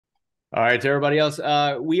All right, to everybody else,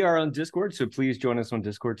 we are on Discord, so please join us on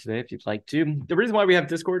Discord today if you'd like to. The reason why we have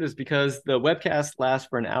Discord is because the webcast lasts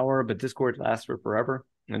for an hour, but Discord lasts for forever.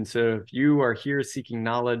 And so if you are here seeking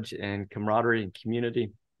knowledge and camaraderie and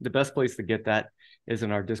community, the best place to get that is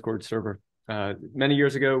in our Discord server. Many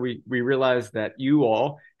years ago, we realized that you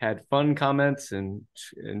all had fun comments and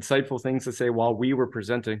insightful things to say while we were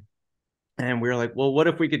presenting. And we were like, well, what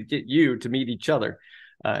if we could get you to meet each other?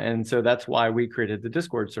 And so that's why we created the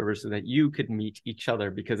Discord server so that you could meet each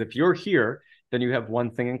other. Because if you're here, then you have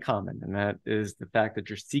one thing in common, and that is the fact that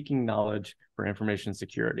you're seeking knowledge for information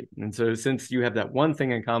security. And so since you have that one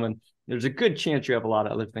thing in common, there's a good chance you have a lot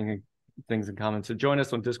of other things in common. So join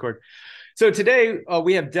us on Discord. So today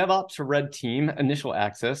we have DevOps for Red Team initial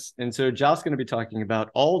access. And so Joff's going to be talking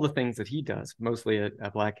about all the things that he does, mostly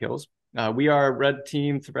at Black Hills. We are Red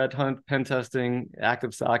Team, threat hunt, pen testing,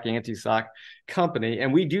 active SOC, anti-SOC company,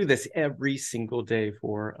 and we do this every single day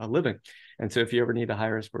for a living. And so if you ever need to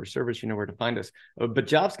hire us for a service, you know where to find us. But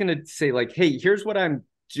Job's going to say like, hey, here's what I'm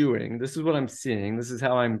doing. This is what I'm seeing. This is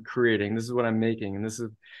how I'm creating. This is what I'm making. And this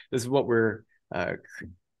is what we're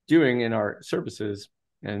doing in our services.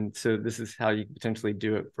 And so this is how you potentially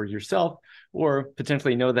do it for yourself or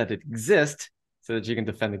potentially know that it exists so that you can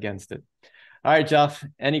defend against it. All right, Joff,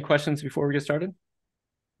 any questions before we get started?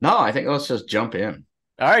 No, I think let's just jump in.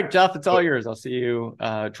 All right, Joff, it's all yours. I'll see you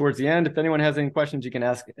towards the end. If anyone has any questions, you can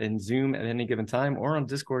ask in Zoom at any given time or on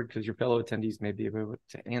Discord because your fellow attendees may be able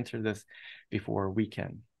to answer this before we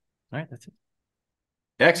can. All right, that's it.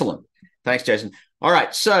 Excellent. Thanks, Jason. All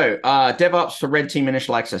right, so DevOps for Red Team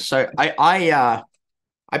Initial Access. So I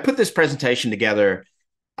put this presentation together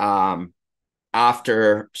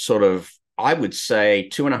after sort of, I would say,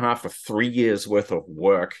 2.5 or 3 years worth of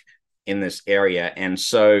work in this area. And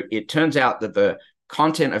so it turns out that the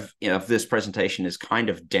content of this presentation is kind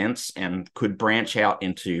of dense and could branch out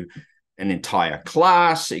into an entire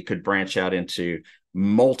class. It could branch out into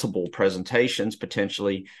multiple presentations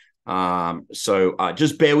potentially. So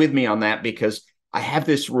just bear with me on that because I have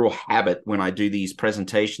this real habit when I do these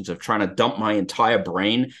presentations of trying to dump my entire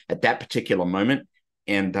brain at that particular moment.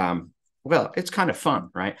 And well, it's kind of fun,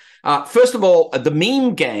 right? First of all, the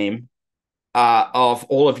meme game of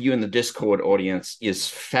all of you in the Discord audience is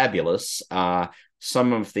fabulous.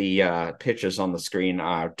 Some of the pictures on the screen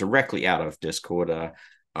are directly out of Discord.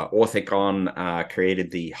 Orthicon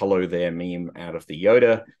created the hello there meme out of the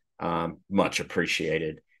Yoda. Much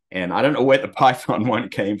appreciated. And I don't know where the Python one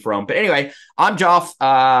came from. But anyway, I'm Joff.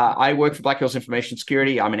 I work for Black Hills Information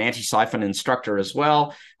Security. I'm an anti-siphon instructor as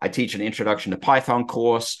well. I teach an Introduction to Python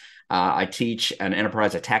course. I teach an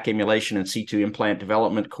enterprise attack emulation and C2 implant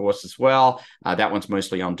development course as well. That one's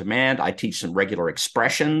mostly on demand. I teach some regular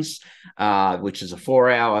expressions, which is a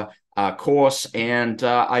 4-hour course. And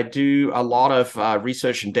I do a lot of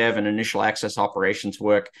research and dev and initial access operations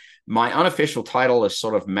work. My unofficial title is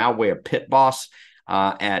sort of malware pit boss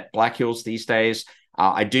at Black Hills these days.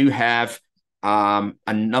 I do have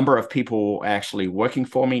a number of people actually working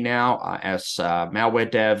for me now as malware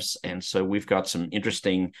devs. And so we've got some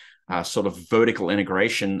interesting sort of vertical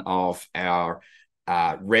integration of our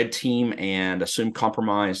red team and assume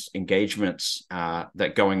compromise engagements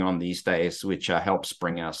that going on these days, which helps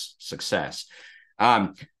bring us success.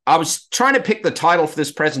 I was trying to pick the title for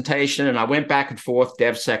this presentation and I went back and forth,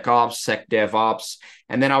 DevSecOps, SecDevOps.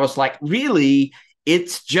 And then I was like, really,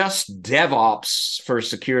 it's just DevOps for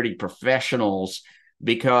security professionals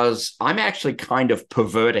because I'm actually kind of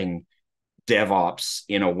perverting DevOps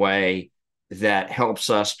in a way that helps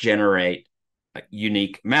us generate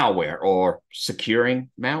unique malware or securing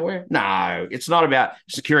malware. No, it's not about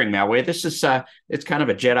securing malware. This is it's kind of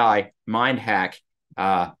a Jedi mind hack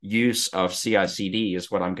use of CICD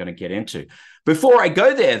is what I'm going to get into. Before I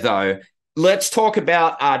go there, though, let's talk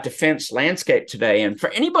about our defense landscape today. And for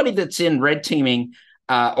anybody that's in red teaming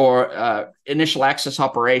or initial access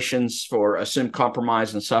operations for assumed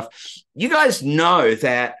compromise and stuff, you guys know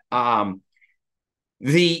that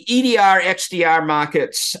the EDR, XDR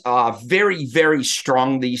markets are very, very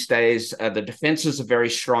strong these days. The defenses are very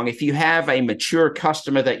strong. If you have a mature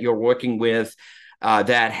customer that you're working with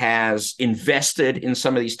that has invested in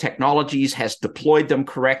some of these technologies, has deployed them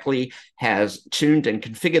correctly, has tuned and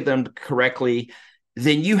configured them correctly,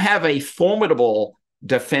 then you have a formidable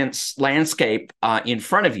defense landscape in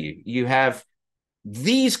front of you. You have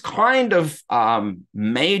these kind of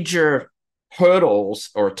major hurdles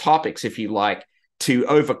or topics, if you like, to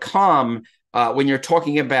overcome when you're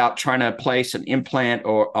talking about trying to place an implant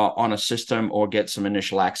or on a system or get some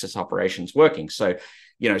initial access operations working. So,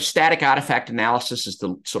 you know, static artifact analysis is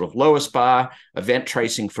the sort of lowest bar, event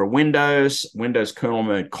tracing for Windows kernel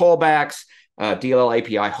mode callbacks, DLL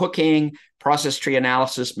API hooking, process tree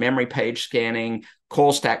analysis, memory page scanning,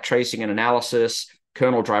 call stack tracing and analysis,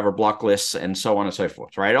 kernel driver block lists, and so on and so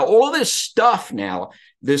forth, right? All of this stuff now,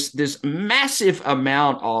 this massive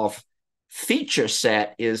amount of feature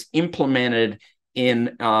set is implemented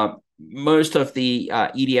in most of the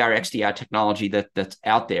EDR, XDR technology that's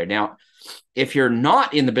out there. Now, if you're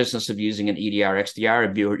not in the business of using an EDR,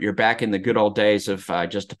 XDR, you're back in the good old days of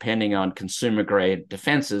just depending on consumer grade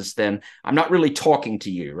defenses, then I'm not really talking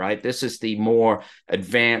to you, right? This is the more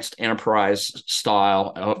advanced enterprise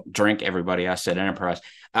style, drink everybody, I said enterprise,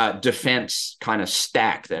 defense kind of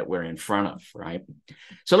stack that we're in front of, right?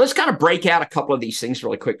 So let's kind of break out a couple of these things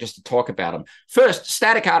really quick just to talk about them. First,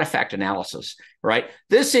 static artifact analysis, right?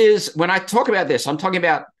 This is, when I talk about this, I'm talking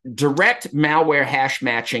about direct malware hash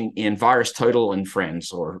matching in VirusTotal and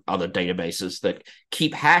Friends or other databases that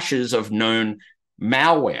keep hashes of known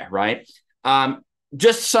malware, right?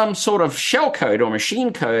 Just some sort of shell code or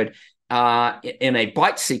machine code in a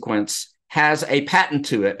byte sequence has a pattern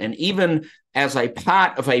to it. And even as a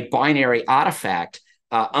part of a binary artifact,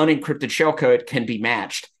 unencrypted shellcode can be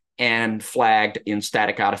matched and flagged in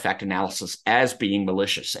static artifact analysis as being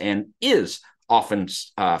malicious and is often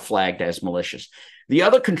flagged as malicious. The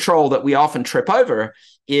other control that we often trip over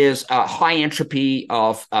is high entropy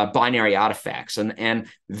of binary artifacts. And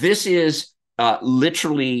this is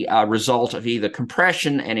literally a result of either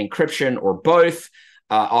compression and encryption or both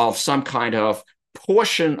of some kind of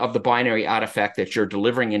portion of the binary artifact that you're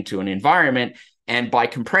delivering into an environment. And by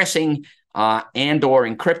compressing and or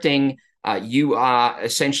encrypting, you are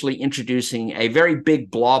essentially introducing a very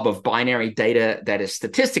big blob of binary data that is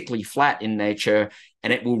statistically flat in nature,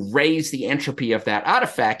 and it will raise the entropy of that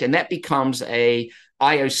artifact, and that becomes a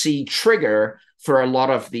IOC trigger for a lot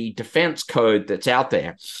of the defense code that's out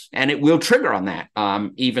there. And it will trigger on that,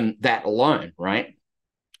 even that alone, right?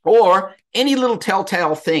 Or any little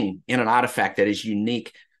telltale thing in an artifact that is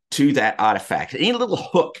unique to that artifact, any little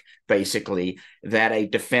hook, basically, that a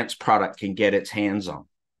defense product can get its hands on.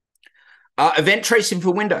 Event tracing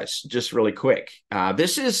for Windows, just really quick.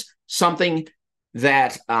 This is something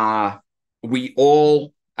that we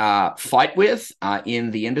all fight with in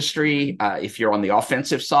the industry if you're on the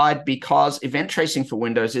offensive side, because event tracing for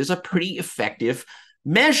Windows is a pretty effective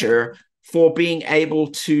measure for being able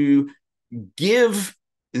to give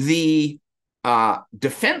the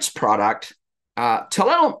defense product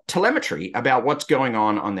telemetry about what's going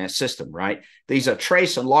on their system, right? These are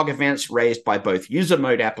trace and log events raised by both user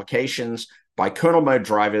mode applications, by kernel mode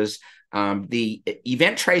drivers. The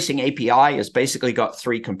event tracing API has basically got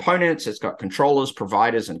three components. It's got controllers,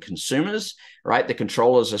 providers, and consumers, right? The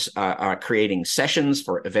controllers are creating sessions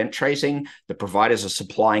for event tracing. The providers are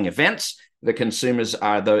supplying events. The consumers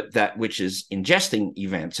are that which is ingesting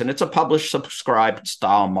events. And it's a publish subscribed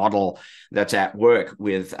style model that's at work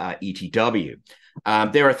with ETW.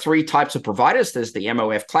 There are three types of providers. There's the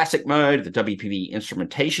MOF classic mode, the WPV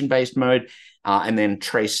instrumentation-based mode, and then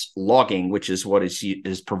trace logging, which is what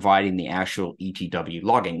is providing the actual ETW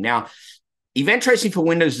logging. Now, event tracing for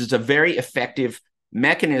Windows is a very effective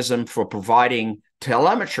mechanism for providing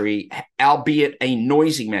telemetry, albeit a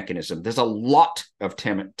noisy mechanism. There's a lot of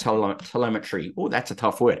telemetry. Oh, that's a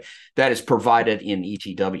tough word. That is provided in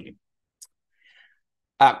ETW.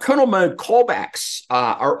 Kernel mode callbacks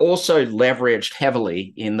are also leveraged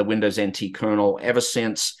heavily in the Windows NT kernel ever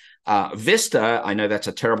since Vista. I know that's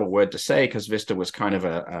a terrible word to say because Vista was kind of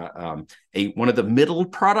one of the middle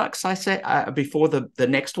products, I say, before the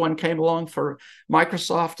next one came along for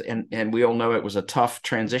Microsoft, and we all know it was a tough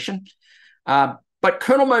transition. But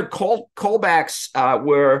kernel mode callbacks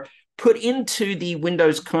were put into the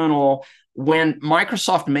Windows kernel when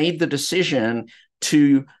Microsoft made the decision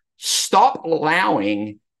to stop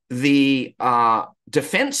allowing the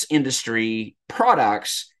defense industry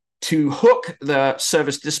products to hook the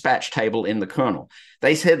service dispatch table in the kernel.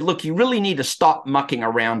 They said, look, you really need to stop mucking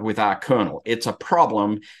around with our kernel. It's a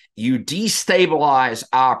problem. You destabilize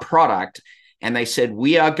our product. And they said,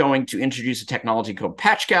 we are going to introduce a technology called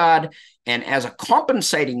PatchGuard. And as a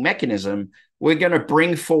compensating mechanism, we're going to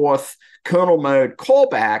bring forth kernel mode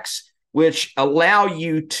callbacks, which allow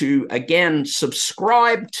you to, again,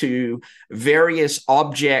 subscribe to various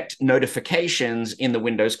object notifications in the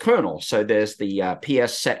Windows kernel. So there's the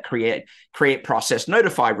PS set create process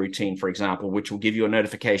notify routine, for example, which will give you a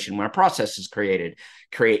notification when a process is created.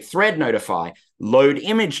 Create thread notify, load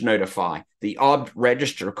image notify, the ob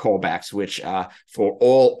register callbacks, which for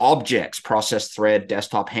all objects, process thread,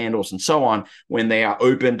 desktop handles, and so on, when they are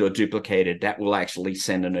opened or duplicated, that will actually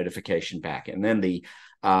send a notification back. And then the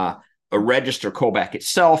a register callback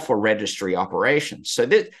itself for registry operations. So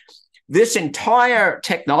this entire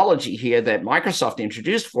technology here that Microsoft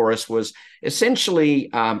introduced for us was essentially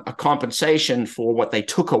a compensation for what they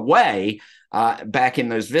took away back in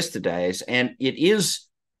those Vista days, and it is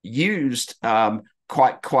used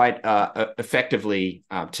quite effectively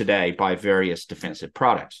today by various defensive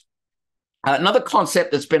products. Another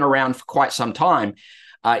concept that's been around for quite some time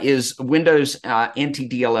is Windows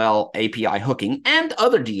NTDLL API hooking and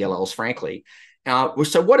other DLLs, frankly.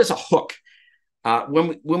 So what is a hook?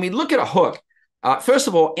 When we look at a hook, first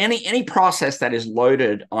of all, any process that is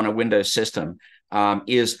loaded on a Windows system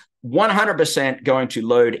is 100% going to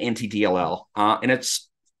load NTDLL, and it's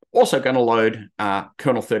also going to load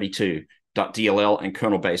kernel32.dll and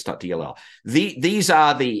kernel-base.dll. These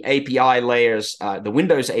are the API layers, the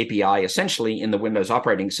Windows API, essentially in the Windows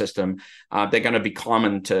operating system. They're going to be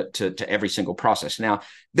common to every single process. Now,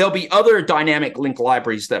 there'll be other dynamic link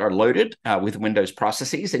libraries that are loaded with Windows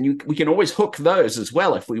processes, and we can always hook those as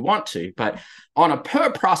well if we want to. But on a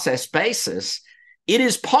per process basis, it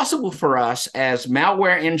is possible for us as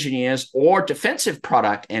malware engineers or defensive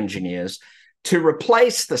product engineers to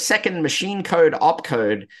replace the second machine code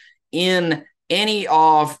opcode in any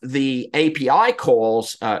of the API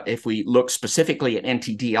calls, if we look specifically at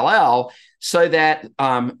NTDLL, so that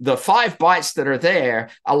the 5 bytes that are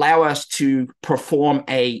there allow us to perform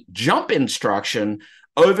a jump instruction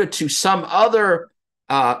over to some other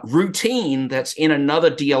routine that's in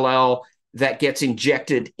another DLL that gets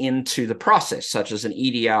injected into the process, such as an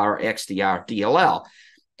EDR or XDR DLL.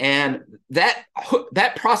 And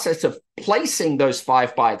that process of placing those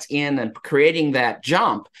 5 bytes in and creating that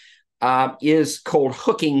jump is called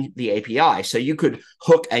hooking the API. So you could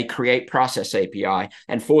hook a create process API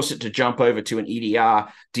and force it to jump over to an EDR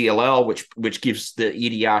DLL, which gives the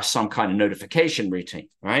EDR some kind of notification routine,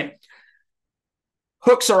 right?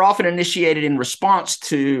 Hooks are often initiated in response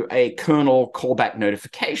to a kernel callback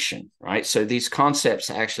notification, right? So these concepts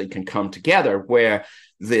actually can come together where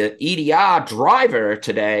the EDR driver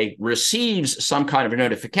today receives some kind of a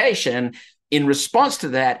notification. In response to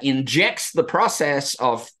that, injects the process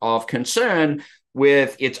of concern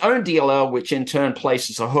with its own DLL, which in turn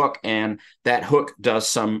places a hook, and that hook does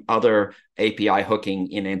some other API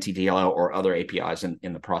hooking in NTDLL or other APIs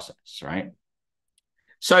in the process, right?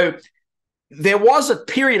 So there was a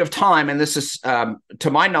period of time, and this is,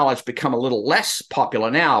 to my knowledge, become a little less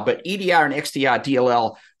popular now, but EDR and XDR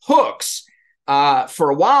DLL hooks, for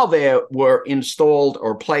a while there, were installed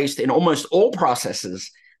or placed in almost all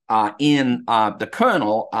processes in the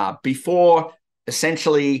kernel before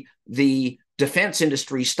essentially the defense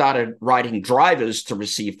industry started writing drivers to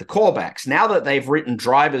receive the callbacks. Now that they've written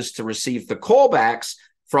drivers to receive the callbacks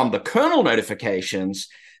from the kernel notifications,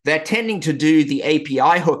 they're tending to do the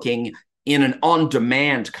API hooking in an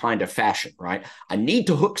on-demand kind of fashion, right? I need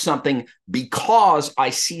to hook something because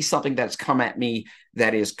I see something that's come at me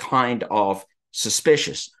that is kind of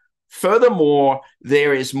suspicious. Furthermore,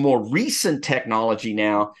 there is more recent technology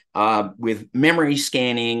now with memory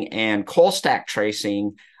scanning and call stack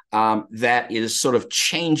tracing that is sort of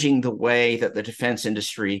changing the way that the defense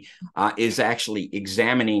industry is actually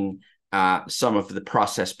examining some of the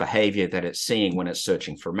process behavior that it's seeing when it's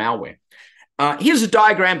searching for malware. Here's a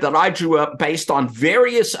diagram that I drew up based on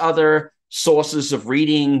various other sources of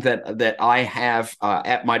reading that I have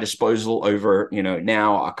at my disposal over,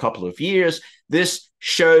 now a couple of years. This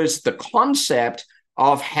shows the concept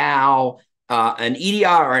of how an EDR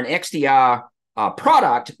or an XDR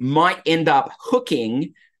product might end up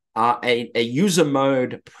hooking a user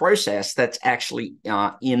mode process that's actually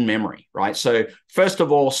in memory, right? So first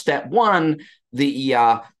of all, step one, the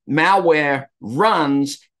malware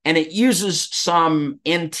runs and it uses some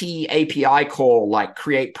NT API call like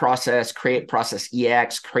create process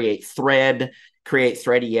EX, create thread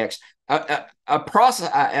EX,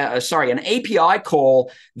 an API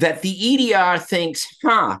call that the EDR thinks,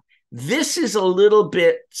 this is a little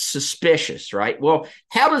bit suspicious, right? Well,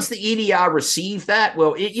 how does the EDR receive that?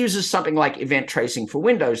 Well, it uses something like event tracing for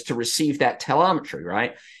Windows to receive that telemetry,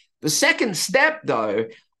 right? The second step, though,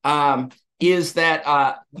 is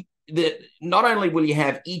that not only will you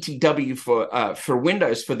have ETW for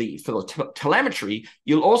Windows for the telemetry,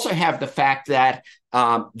 you'll also have the fact that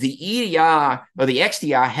the EDR or the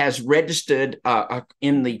XDR has registered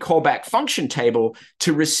in the callback function table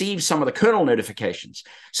to receive some of the kernel notifications.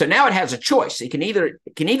 So now it has a choice. It can either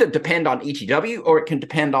depend on ETW or it can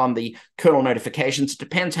depend on the kernel notifications. It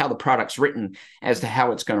depends how the product's written as to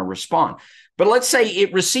how it's going to respond. But let's say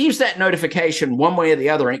it receives that notification one way or the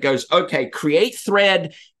other, and it goes, okay, create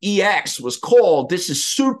thread EX was called. This is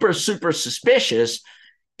super, super suspicious.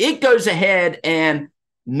 It goes ahead and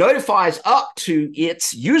notifies up to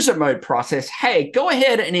its user mode process, hey, go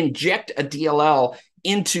ahead and inject a DLL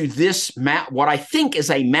into this what I think is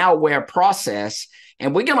a malware process,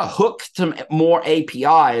 and we're going to hook some more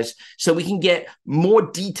APIs so we can get more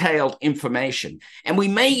detailed information. And we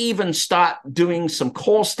may even start doing some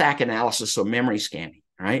call stack analysis or memory scanning,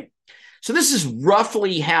 right? So this is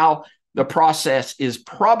roughly how the process is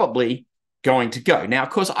probably going to go. Now, of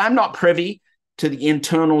course, I'm not privy to the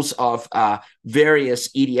internals of various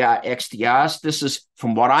EDR, XDRs. This is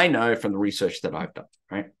from what I know from the research that I've done,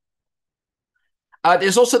 right?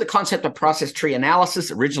 There's also the concept of process tree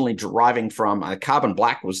analysis, originally deriving from Carbon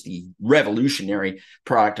Black was the revolutionary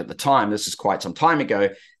product at the time. This is quite some time ago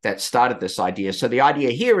that started this idea. So the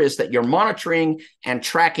idea here is that you're monitoring and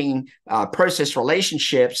tracking process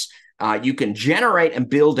relationships. You can generate and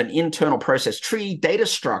build an internal process tree data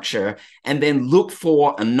structure and then look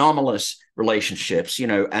for anomalous relationships,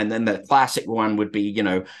 and then the classic one would be,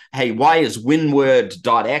 hey, why is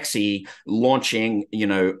winword.exe launching,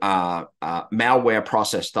 malware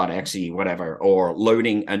process.exe, whatever, or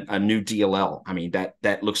loading a new DLL? I mean,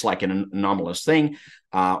 that looks like an anomalous thing,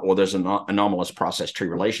 or there's an anomalous process tree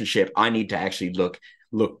relationship. I need to actually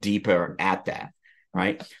look deeper at that.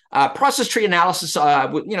 Right. Process tree analysis,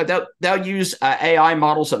 they'll use AI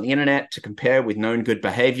models on the internet to compare with known good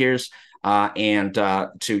behaviors and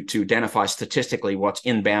to identify statistically what's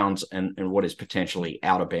in bounds and what is potentially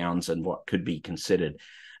out of bounds and what could be considered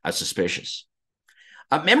suspicious.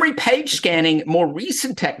 Memory page scanning, more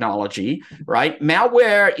recent technology, right?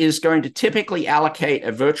 Malware is going to typically allocate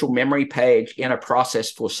a virtual memory page in a process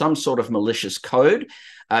for some sort of malicious code.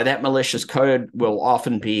 That malicious code will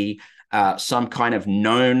often be some kind of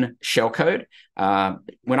known shellcode.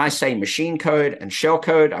 When I say machine code and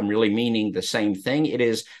shellcode, I'm really meaning the same thing. It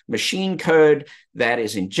is machine code that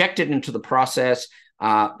is injected into the process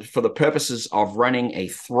for the purposes of running a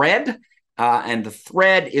thread. And the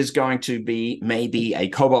thread is going to be maybe a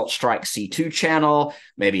Cobalt Strike C2 channel,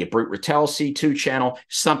 maybe a Brute Ratel C2 channel,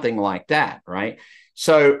 something like that, right?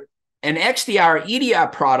 So an XDR EDR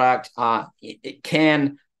product it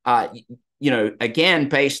can again,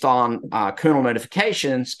 based on kernel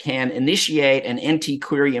notifications, can initiate an NT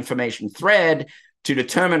query information thread to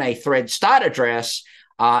determine a thread start address,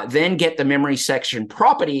 then get the memory section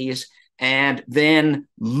properties, and then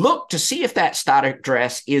look to see if that start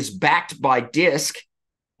address is backed by disk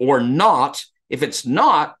or not. If it's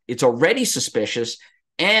not, it's already suspicious.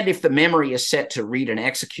 And if the memory is set to read and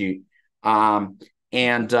execute,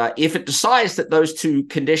 if it decides that those two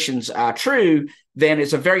conditions are true, then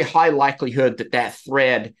it's a very high likelihood that that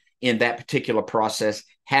thread in that particular process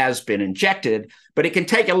has been injected. But it can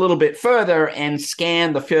take a little bit further and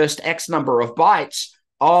scan the first X number of bytes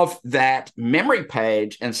of that memory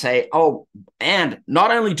page and say, oh, and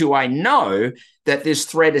not only do I know that this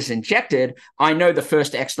thread is injected, I know the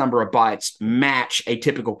first X number of bytes match a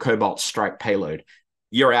typical Cobalt Strike payload.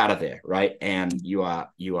 You're out of there, right? And you are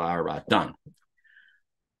done.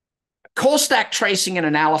 Call stack tracing and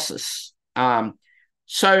analysis.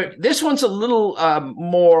 So this one's a little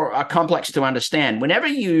more complex to understand. Whenever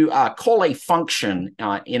you call a function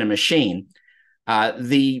in a machine,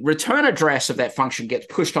 the return address of that function gets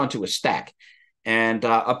pushed onto a stack. And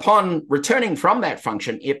upon returning from that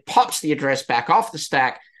function, it pops the address back off the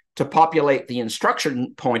stack to populate the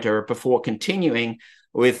instruction pointer before continuing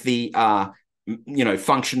with the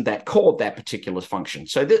function that called that particular function.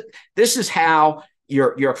 So this is how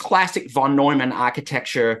your classic von Neumann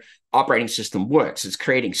architecture operating system works. It's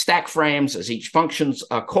creating stack frames as each functions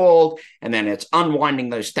are called, and then it's unwinding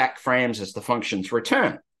those stack frames as the functions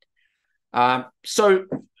return. So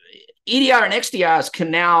EDR and XDRs can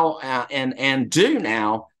now and do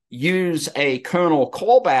now use a kernel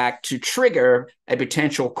callback to trigger a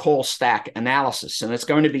potential call stack analysis. And it's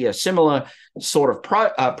going to be a similar sort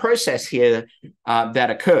of process here that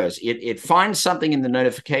occurs. It finds something in the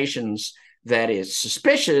notifications that is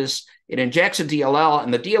suspicious, it injects a DLL,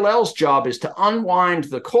 and the DLL's job is to unwind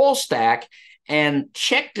the call stack and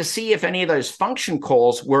check to see if any of those function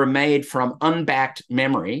calls were made from unbacked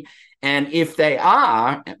memory. And if they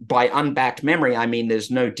are, by unbacked memory, I mean there's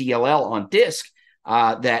no DLL on disk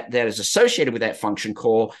that is associated with that function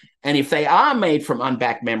call. And if they are made from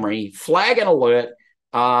unbacked memory, flag an alert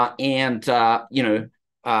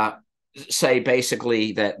say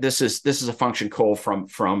basically that this is a function call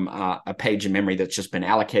from a page in memory that's just been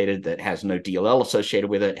allocated that has no DLL associated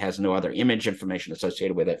with it, has no other image information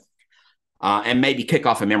associated with it, and maybe kick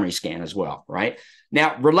off a memory scan as well, right?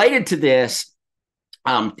 Now, related to this,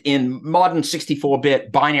 in modern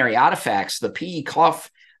 64-bit binary artifacts, the PECOF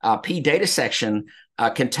P data section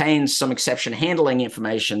contains some exception handling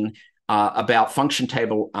information about function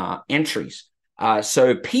table entries.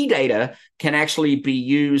 So P data can actually be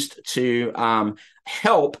used to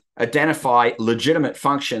help identify legitimate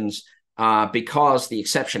functions because the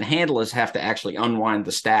exception handlers have to actually unwind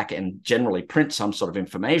the stack and generally print some sort of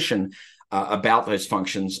information about those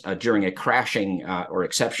functions during a crashing or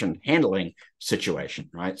exception handling situation,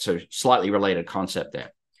 right? So slightly related concept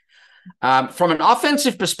there. From an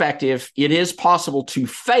offensive perspective, it is possible to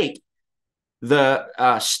fake the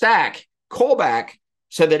stack callback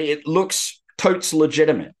so that it looks totes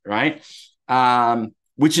legitimate, right?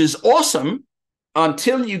 Which is awesome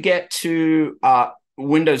until you get to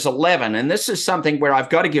Windows 11. And this is something where I've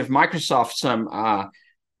got to give Microsoft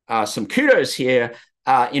some kudos here.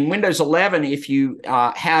 In Windows 11, if you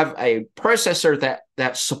have a processor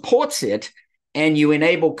that supports it and you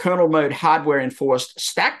enable kernel mode hardware enforced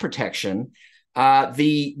stack protection,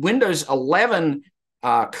 the Windows 11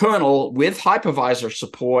 kernel with hypervisor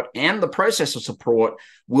support and the processor support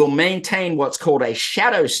will maintain what's called a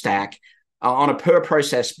shadow stack on a per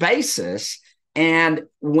process basis. And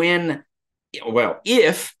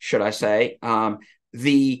if, should I say,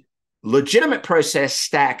 the legitimate process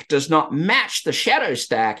stack does not match the shadow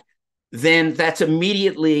stack, then that's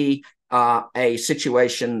immediately a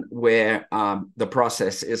situation where the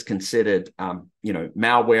process is considered,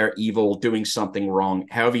 malware, evil, doing something wrong,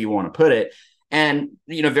 however you want to put it. And,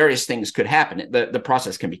 various things could happen. The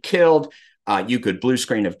process can be killed. You could blue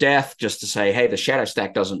screen of death just to say, hey, the shadow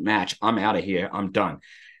stack doesn't match. I'm out of here. I'm done.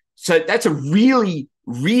 So that's a really,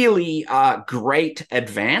 really great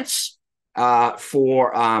advance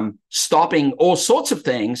for stopping all sorts of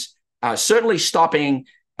things, certainly stopping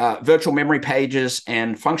virtual memory pages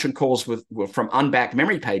and function calls from unbacked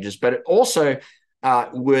memory pages, but it also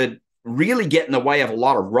would really get in the way of a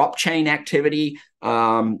lot of ROP chain activity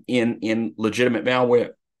in legitimate malware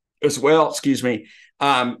as well, excuse me.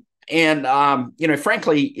 Frankly,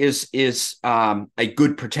 is a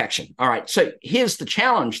good protection. All right, so here's the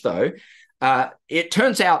challenge, though. It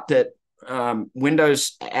turns out that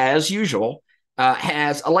Windows, as usual,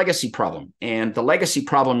 has a legacy problem. And the legacy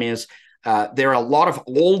problem is there are a lot of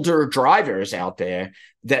older drivers out there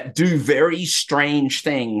that do very strange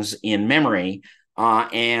things in memory.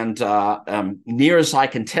 Near as I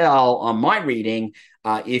can tell on my reading,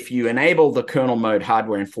 if you enable the kernel mode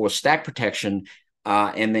hardware enforced stack protection,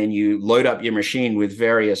 and then you load up your machine with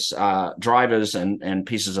various drivers and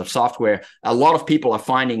pieces of software, a lot of people are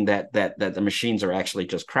finding that the machines are actually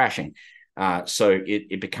just crashing. So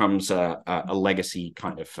it becomes a legacy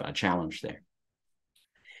kind of challenge there.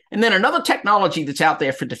 And then another technology that's out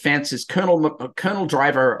there for defense is kernel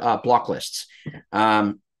driver block lists.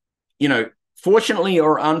 Fortunately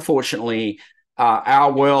or unfortunately,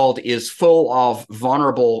 our world is full of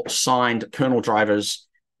vulnerable signed kernel drivers.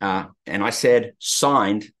 And I said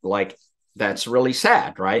signed, like that's really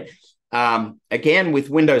sad, right? Again, with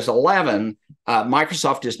Windows 11,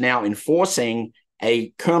 Microsoft is now enforcing a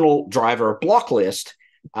kernel driver block list,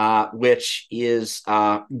 which is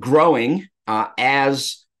growing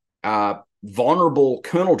as vulnerable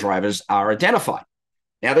kernel drivers are identified.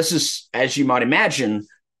 Now, this is, as you might imagine,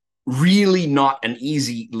 really not an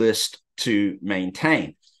easy list to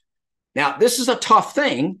maintain. Now, this is a tough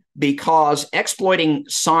thing because exploiting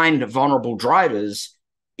signed vulnerable drivers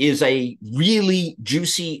is a really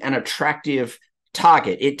juicy and attractive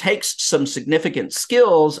target. It takes some significant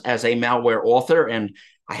skills as a malware author, and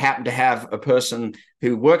I happen to have a person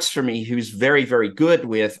who works for me who's very, very good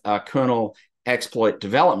with kernel exploit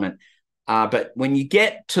development. But when you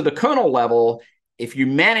get to the kernel level, if you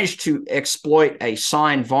manage to exploit a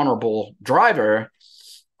signed vulnerable driver,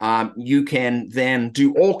 you can then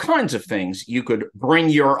do all kinds of things. You could bring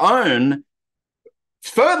your own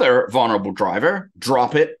further vulnerable driver,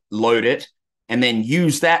 drop it, load it, and then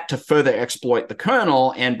use that to further exploit the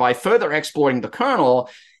kernel. And by further exploiting the kernel,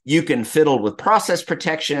 you can fiddle with process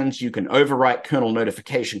protections. You can overwrite kernel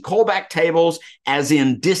notification callback tables, as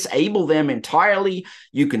in disable them entirely.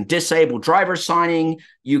 You can disable driver signing.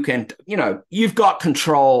 You can, you've got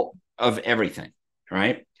control of everything,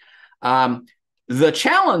 right? The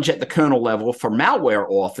challenge at the kernel level for malware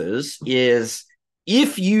authors is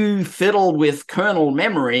if you fiddle with kernel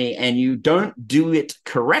memory and you don't do it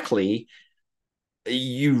correctly,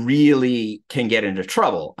 you really can get into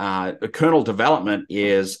trouble. Kernel development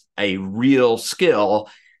is a real skill,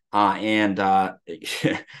 and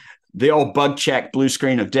the old bug check, blue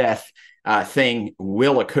screen of death thing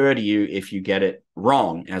will occur to you if you get it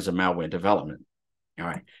wrong as a malware development. All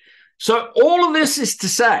right. So all of this is to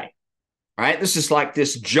say, right, this is like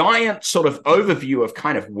this giant sort of overview of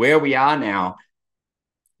kind of where we are now.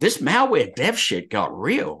 This malware dev shit got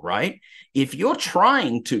real, right? If you're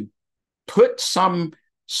trying to put some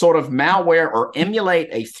sort of malware or emulate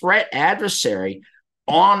a threat adversary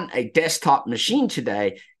on a desktop machine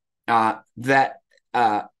today, that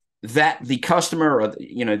the customer or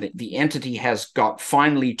the entity has got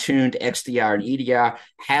finely tuned XDR and EDR,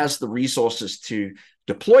 has the resources to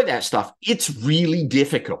deploy that stuff, it's really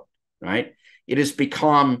difficult, right? It has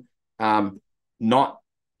become not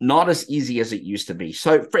as easy as it used to be.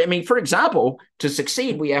 So, for example, to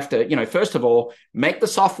succeed, we have to, first of all, make the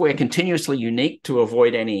software continuously unique to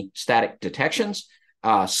avoid any static detections,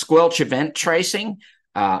 squelch event tracing,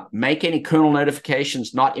 make any kernel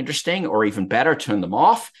notifications not interesting, or even better, turn them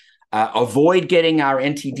off, avoid getting our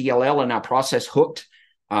NTDLL in our process hooked,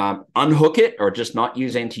 unhook it or just not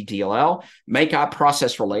use NTDLL, make our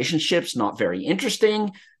process relationships not very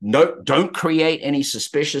interesting, don't create any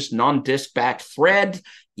suspicious non-disk backed threads,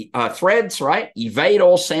 right? Evade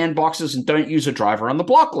all sandboxes and don't use a driver on the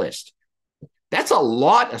block list. That's a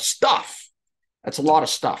lot of stuff.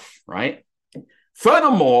 Right?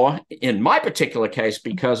 Furthermore, in my particular case,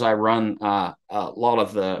 because I run a lot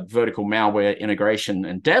of the vertical malware integration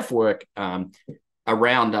and dev work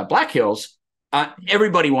around Black Hills,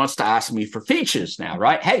 everybody wants to ask me for features now,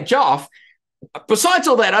 right? Hey, Joff, besides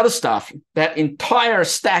all that other stuff, that entire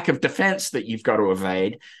stack of defense that you've got to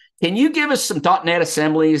evade, can you give us some .NET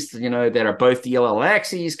assemblies, that are both DLL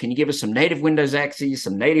axes? Can you give us some native Windows axes,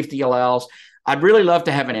 some native DLLs? I'd really love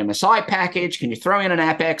to have an MSI package. Can you throw in an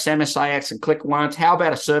AppX, MSIX, and click once? How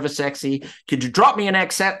about a service exe? Could you drop me an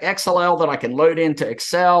XLL that I can load into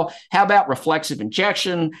Excel? How about reflexive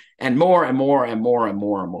injection? And more and more and more and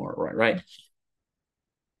more and more, right?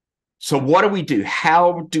 So what do we do?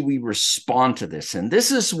 How do we respond to this? And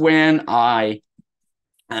this is when I,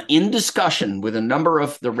 in discussion with a number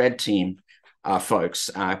of the red team folks,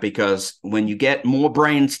 because when you get more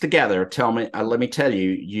brains together, let me tell you,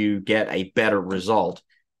 you get a better result.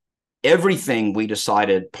 Everything we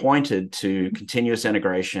decided pointed to continuous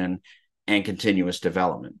integration and continuous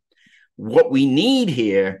development. What we need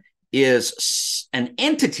here is an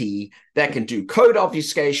entity that can do code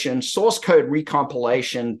obfuscation, source code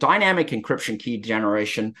recompilation, dynamic encryption key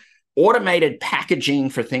generation, automated packaging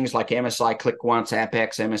for things like MSI click once,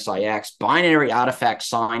 AppX, MSIX, binary artifact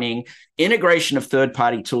signing, integration of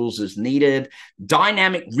third-party tools as needed,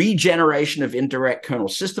 dynamic regeneration of indirect kernel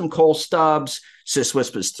system call stubs,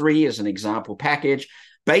 syswhispers 3 is an example package,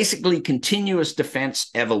 basically continuous defense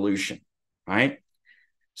evolution, right?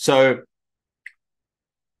 So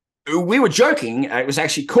we were joking. It was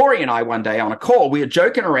actually Corey and I one day on a call. We were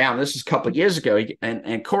joking around. This is a couple of years ago.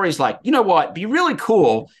 And Corey's like, you know what? It'd be really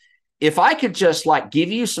cool if I could just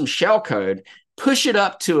give you some shell code, push it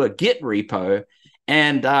up to a Git repo,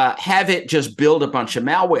 and have it just build a bunch of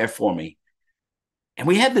malware for me. And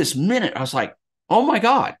we had this minute. I was like, oh my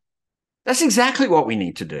God, that's exactly what we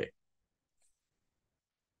need to do.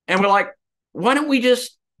 And we're like, why don't we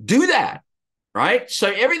just do that? Right? So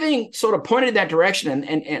everything sort of pointed in that direction.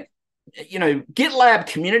 And GitLab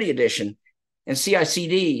Community Edition and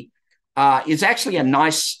CICD is actually a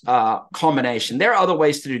nice combination. There are other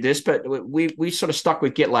ways to do this, but we sort of stuck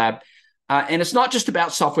with GitLab. And it's not just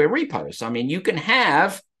about software repos. I mean, you can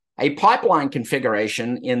have a pipeline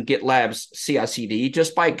configuration in GitLab's CICD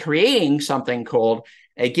just by creating something called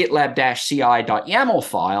a gitlab-ci.yaml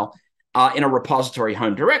file in a repository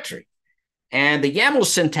home directory. And the YAML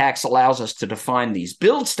syntax allows us to define these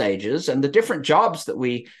build stages and the different jobs that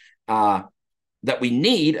we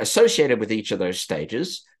need associated with each of those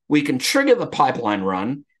stages. We can trigger the pipeline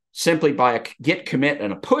run simply by a git commit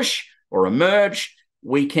and a push or a merge.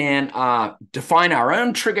 We can define our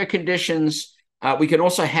own trigger conditions. We can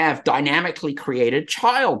also have dynamically created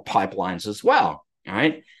child pipelines as well. All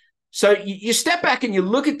right. So you step back and you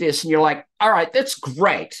look at this and you're like, all right, that's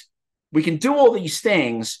great. We can do all these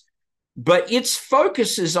things, but its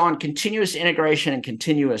focus is on continuous integration and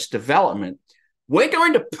continuous development. We're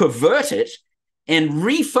going to pervert it and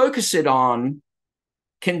refocus it on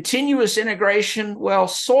continuous integration, well,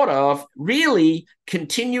 sort of, really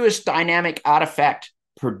continuous dynamic artifact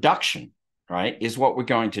production, right, is what we're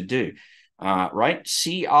going to do, right?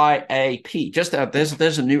 CIAP. Just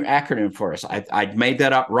there's a new acronym for us. I made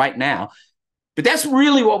that up right now. But that's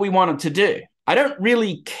really what we wanted to do. I don't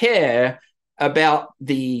really care about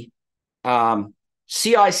the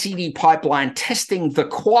CI/CD pipeline testing the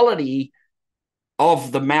quality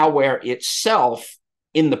of the malware itself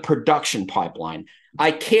in the production pipeline.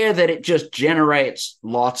 I care that it just generates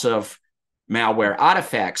lots of malware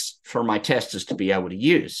artifacts for my testers to be able to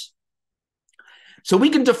use. So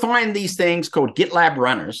we can define these things called GitLab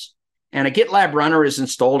runners. And a GitLab runner is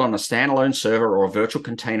installed on a standalone server or a virtual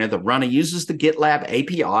container. The runner uses the GitLab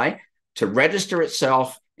API to register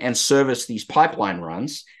itself and service these pipeline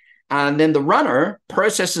runs. And then the runner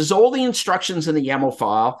processes all the instructions in the YAML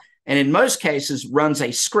file, and in most cases runs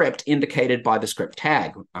a script indicated by the script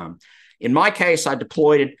tag. In my case, I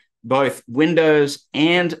deployed both Windows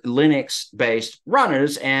and Linux-based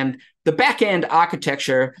runners, and the backend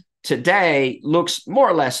architecture today looks more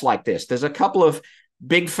or less like this. There's a couple of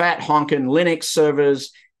big fat honking Linux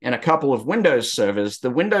servers and a couple of Windows servers.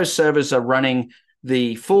 The Windows servers are running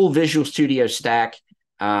the full Visual Studio stack,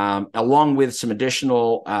 along with some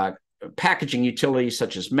additional packaging utilities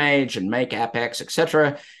such as Mage and Make Apex,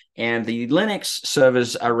 etc. And the Linux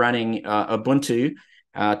servers are running Ubuntu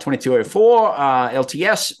 2204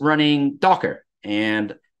 LTS running Docker.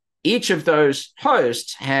 And each of those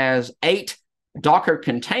hosts has 8 Docker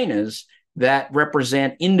containers that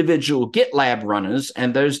represent individual GitLab runners.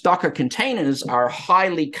 And those Docker containers are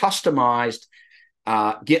highly customized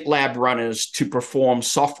GitLab runners to perform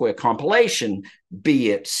software compilation,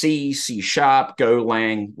 be it C, C#,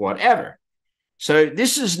 Golang, whatever. So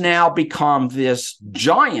this has now become this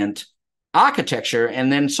giant architecture.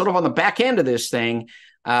 And then sort of on the back end of this thing,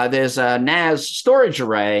 there's a NAS storage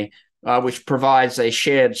array, which provides a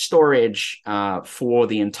shared storage for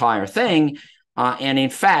the entire thing. And in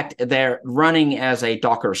fact, they're running as a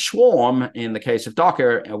Docker swarm in the case of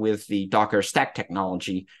Docker with the Docker stack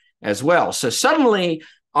technology as well. So suddenly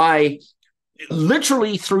I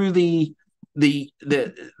literally through the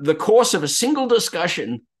course of a single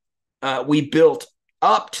discussion, we built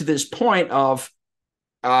up to this point of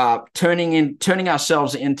turning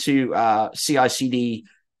ourselves into CICD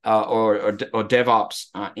or DevOps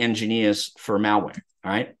engineers for malware.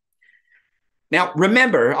 All right. Now,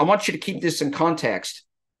 remember, I want you to keep this in context.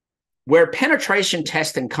 We're a penetration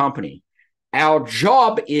testing company. Our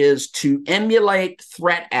job is to emulate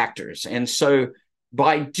threat actors. And so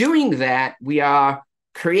by doing that, we are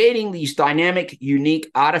creating these dynamic, unique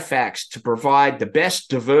artifacts to provide the best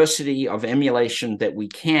diversity of emulation that we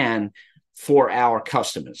can for our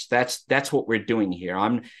customers. That's what we're doing here.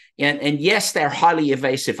 And yes, they're highly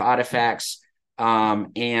evasive artifacts.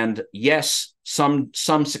 And yes, some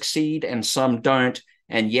succeed and some don't.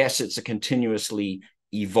 And yes, it's a continuously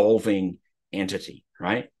evolving entity,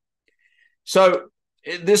 right? So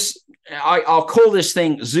I'll call this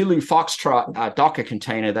thing Zulu Foxtrot Docker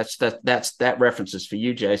container. That references for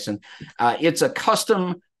you, Jason. It's a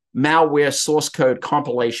custom malware source code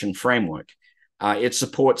compilation framework. It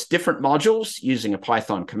supports different modules using a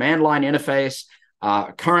Python command line interface.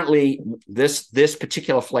 Currently, this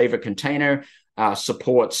particular flavor container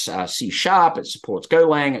supports C#, it supports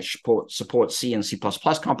Golang, it supports C and C++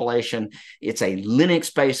 compilation. It's a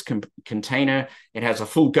Linux-based container. It has a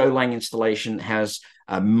full Golang installation, has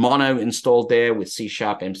a mono installed there with C#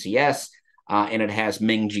 MCS, and it has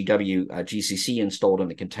Ming GW GCC installed in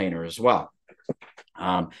the container as well.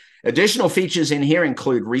 Additional features in here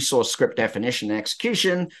include resource script definition and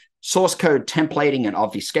execution, source code templating and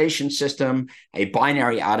obfuscation system, a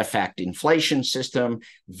binary artifact inflation system,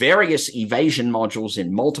 various evasion modules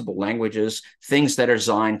in multiple languages, things that are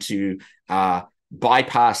designed to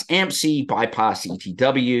bypass AMPC, bypass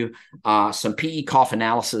ETW, some PE cough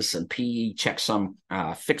analysis and PE checksum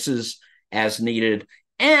fixes as needed,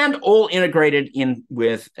 and all integrated in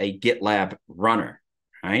with a GitLab runner,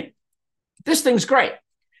 right? This thing's great.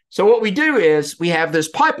 So what we do is we have this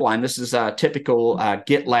pipeline. This is a typical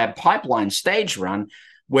GitLab pipeline stage run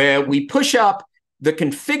where we push up the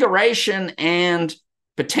configuration and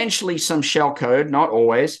potentially some shell code, not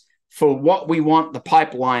always, for what we want the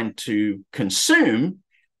pipeline to consume.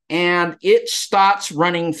 And it starts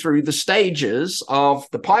running through the stages of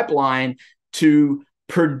the pipeline to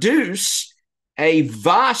produce a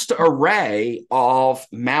vast array of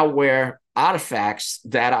malware artifacts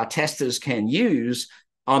that our testers can use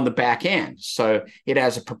on the back end. So it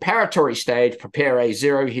has a preparatory stage, prepare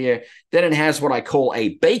A0 here. Then it has what I call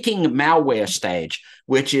a baking malware stage,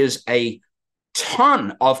 which is a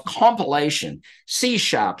ton of compilation, C#,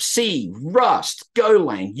 C, Rust,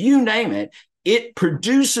 Golang, you name it. It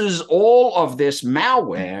produces all of this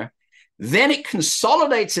malware. Then it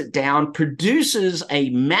consolidates it down, produces a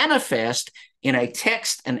manifest in a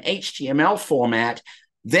text and HTML format.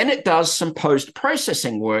 Then it does some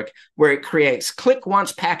post-processing work where it creates click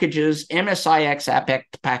once packages, MSIX Apex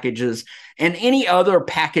packages, and any other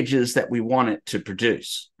packages that we want it to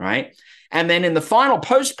produce, right? And then in the final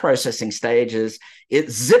post-processing stages,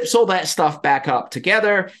 it zips all that stuff back up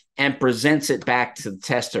together and presents it back to the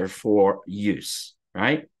tester for use,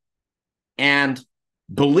 right? And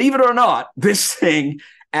believe it or not, this thing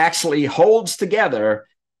actually holds together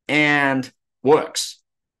and works.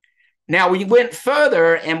 Now, we went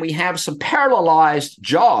further and we have some parallelized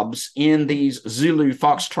jobs in these Zulu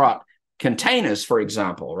Foxtrot containers, for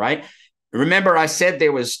example, right? Remember, I said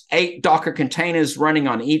there was 8 Docker containers running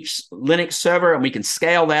on each Linux server, and we can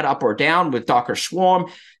scale that up or down with Docker Swarm.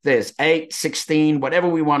 There's 8, 16, whatever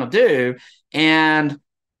we want to do. And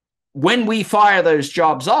when we fire those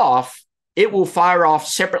jobs off, it will fire off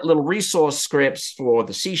separate little resource scripts for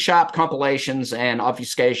the C# compilations and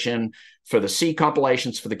obfuscation, for the C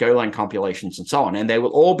compilations, for the Golang compilations, and so on. And they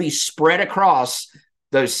will all be spread across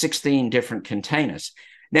those 16 different containers.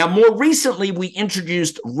 Now, more recently, we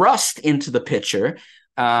introduced Rust into the picture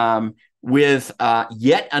with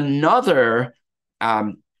yet another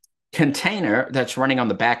container that's running on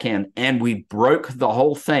the back end, and we broke the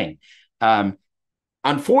whole thing.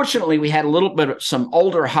 Unfortunately, we had a little bit of some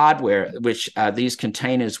older hardware, which these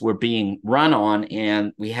containers were being run on,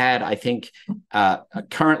 and we had, I think,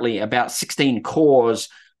 currently about 16 cores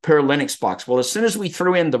per Linux box. Well, as soon as we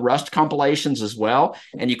threw in the Rust compilations as well,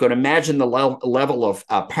 and you can imagine the level of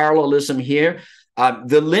parallelism here,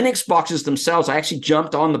 the Linux boxes themselves, I actually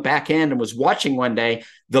jumped on the back end and was watching one day,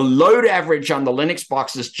 the load average on the Linux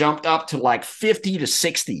boxes jumped up to like 50 to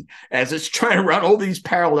 60 as it's trying to run all these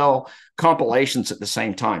parallel compilations at the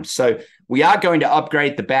same time. So we are going to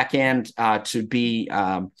upgrade the back end to be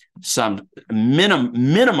some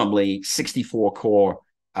minimally 64 core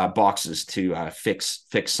boxes to fix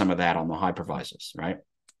some of that on the hypervisors, right?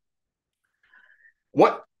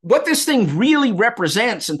 What this thing really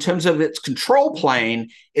represents in terms of its control plane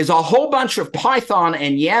is a whole bunch of Python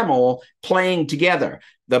and YAML playing together.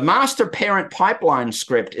 The master parent pipeline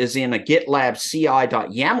script is in a GitLab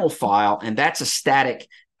ci.yaml file, and that's a static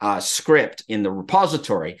script in the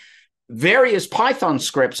repository. Various Python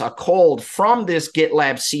scripts are called from this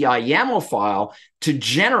GitLab CI YAML file to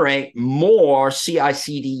generate more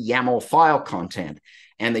CICD YAML file content.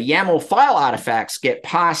 And the YAML file artifacts get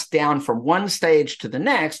passed down from one stage to the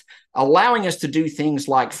next, allowing us to do things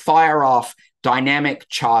like fire off dynamic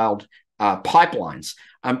child pipelines.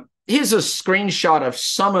 Here's a screenshot of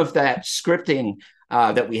some of that scripting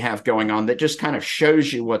that we have going on that just kind of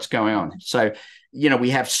shows you what's going on. So, we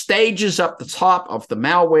have stages up the top of the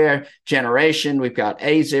malware generation. We've got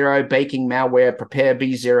A0, baking malware, prepare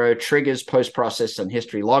B0, triggers, post-process, and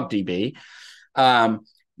history log DB.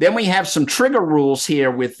 Then we have some trigger rules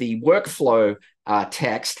here with the workflow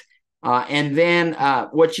text. And then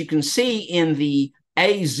what you can see in the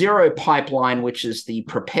A0 pipeline, which is the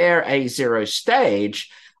prepare A0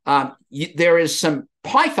 stage, there is some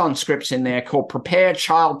Python scripts in there called prepare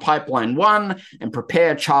child pipeline 1 and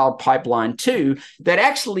prepare child pipeline 2 that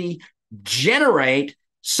actually generate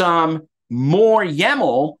some more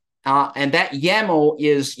YAML, and that YAML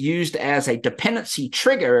is used as a dependency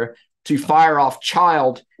trigger to fire off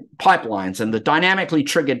child pipelines. And the dynamically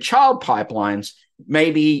triggered child pipelines may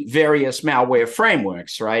be various malware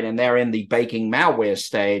frameworks, right? And they're in the baking malware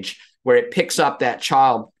stage, where it picks up that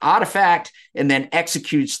child artifact and then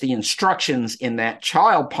executes the instructions in that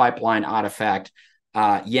child pipeline artifact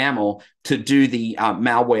YAML to do the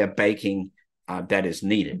malware baking that is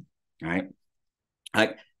needed, right?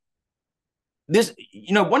 This,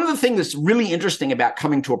 one of the things that's really interesting about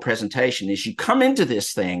coming to a presentation is you come into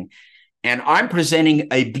this thing and I'm presenting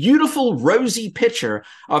a beautiful, rosy picture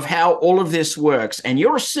of how all of this works. And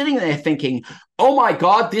you're sitting there thinking, oh my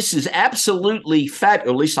God, this is absolutely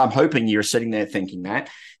fabulous. At least I'm hoping you're sitting there thinking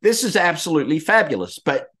that. This is absolutely fabulous.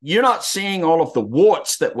 But you're not seeing all of the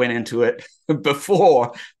warts that went into it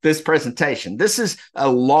before this presentation. This is a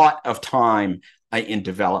lot of time in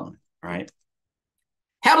development, right?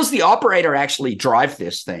 How does the operator actually drive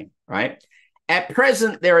this thing, right? At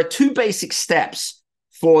present, there are 2 basic steps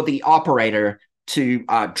for the operator to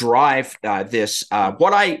drive this,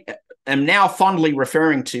 what I am now fondly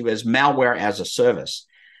referring to as malware as a service.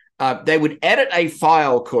 They would edit a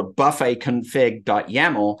file called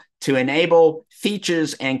buffetconfig.yaml to enable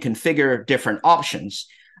features and configure different options.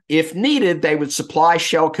 If needed, they would supply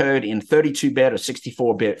shellcode in 32-bit or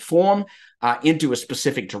 64-bit form into a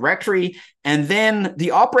specific directory, and then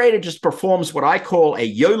the operator just performs what I call a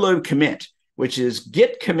YOLO commit, which is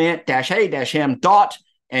git commit -a-m dot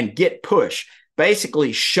and git push.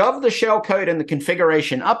 Basically, shove the shellcode and the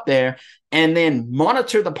configuration up there and then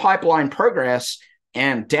monitor the pipeline progress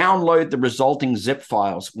and download the resulting zip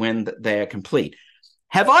files when they're complete.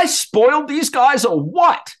 Have I spoiled these guys or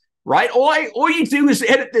what? Right? All you do is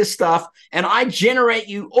edit this stuff and I generate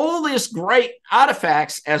you all this great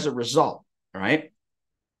artifacts as a result, right?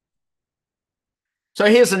 So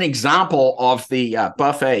here's an example of the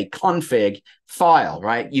buffet config file,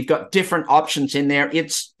 right? You've got different options in there.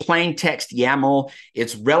 It's plain text YAML.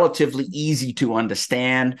 It's relatively easy to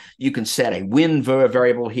understand. You can set a win-ver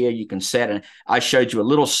variable here. You can set I showed you a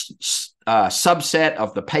little subset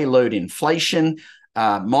of the payload inflation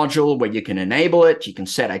module where you can enable it. You can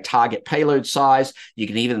set a target payload size. You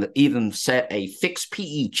can even set a fixed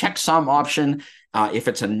PE checksum option if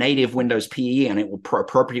it's a native Windows PE, and it will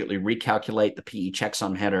appropriately recalculate the PE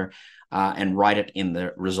checksum header and write it in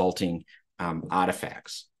the resulting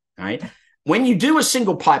artifacts. Right? When you do a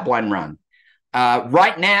single pipeline run,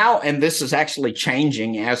 right now, and this is actually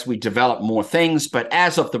changing as we develop more things, but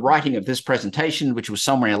as of the writing of this presentation, which was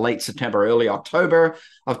somewhere in late September, early October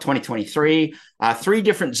of 2023, 3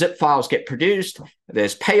 different zip files get produced.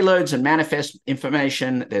 There's payloads and manifest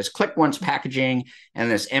information, there's click once packaging, and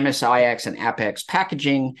there's MSIX and AppX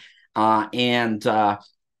packaging.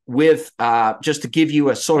 With just to give you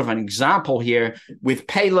a sort of an example here, with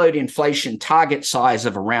payload inflation target size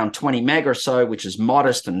of around 20 meg or so, which is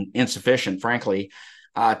modest and insufficient, frankly,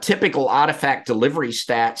 typical artifact delivery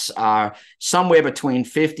stats are somewhere between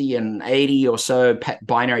 50 and 80 or so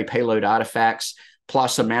binary payload artifacts,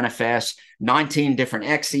 plus a manifest, 19 different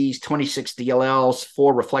XEs, 26 DLLs,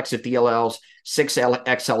 4 reflexive DLLs, 6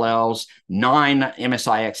 XLLs, 9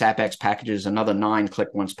 MSIX AppX packages, another 9 click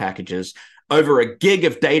once packages. Over a gig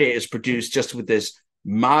of data is produced just with this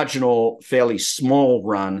marginal, fairly small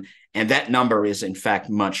run, and that number is in fact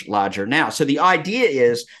much larger now. So the idea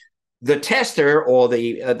is the tester or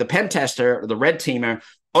the pen tester or the red teamer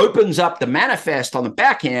opens up the manifest on the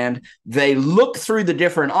back end. They look through the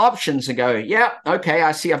different options and go, yeah, okay,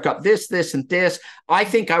 I see I've got this, this, and this. I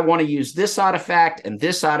think I want to use this artifact and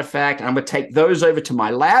this artifact. And I'm going to take those over to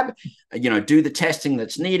my lab, do the testing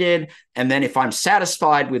that's needed. And then if I'm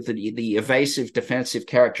satisfied with the evasive defensive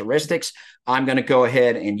characteristics, I'm going to go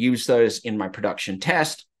ahead and use those in my production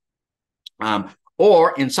test.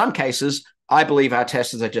 Or in some cases, I believe our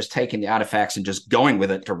testers are just taking the artifacts and just going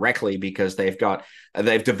with it directly because they've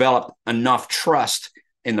developed enough trust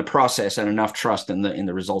in the process and enough trust in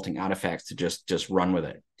the resulting artifacts to just run with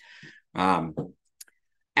it.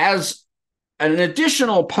 As an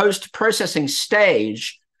additional post-processing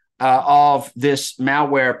stage of this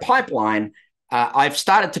malware pipeline, I've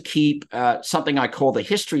started to keep something I call the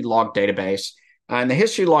history log database. And the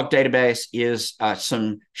history log database is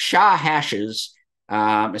some SHA hashes.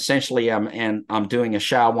 Essentially, and I'm doing a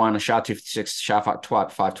SHA-1, a SHA-256,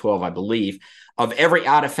 SHA-512, I believe, of every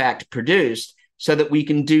artifact produced so that we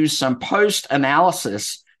can do some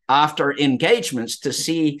post-analysis after engagements to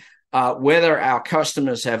see whether our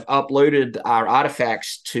customers have uploaded our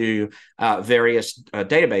artifacts to various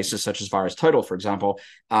databases, such as VirusTotal, for example,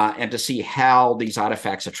 and to see how these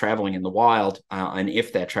artifacts are traveling in the wild and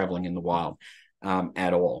if they're traveling in the wild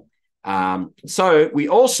at all. So we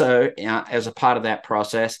also, as a part of that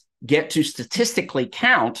process, get to statistically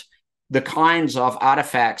count the kinds of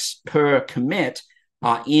artifacts per commit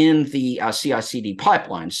in the CICD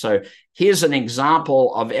pipeline. So here's an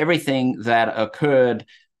example of everything that occurred.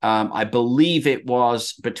 I believe it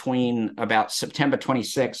was between about September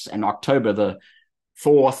 26th and October the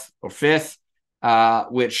 4th or 5th,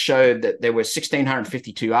 which showed that there were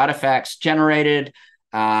 1,652 artifacts generated.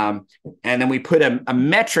 And then we put a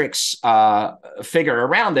metrics figure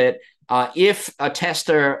around it. If a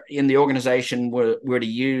tester in the organization were to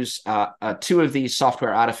use 2 of these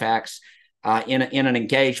software artifacts in an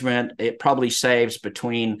engagement, it probably saves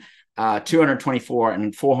between 224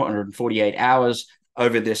 and 448 hours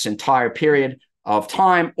over this entire period of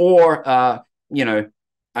time. Or,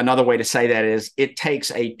 another way to say that is it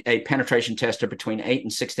takes a penetration tester between 8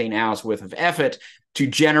 and 16 hours worth of effort to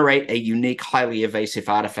generate a unique, highly evasive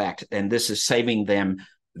artifact. And this is saving them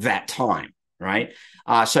that time, right?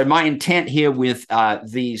 So my intent here with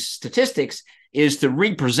these statistics is to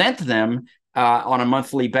represent them on a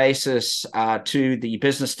monthly basis to the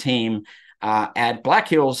business team at Black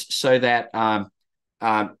Hills so that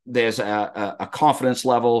there's a confidence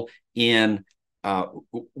level in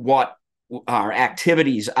what our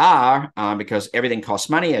activities are, because everything costs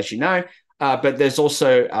money, as you know, but there's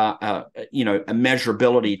also, a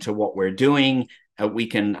measurability to what we're doing. We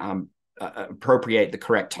can appropriate the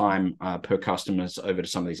correct time per customers over to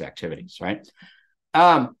some of these activities, right?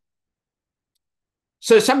 So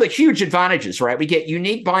some of the huge advantages, right? We get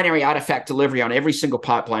unique binary artifact delivery on every single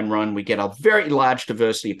pipeline run. We get a very large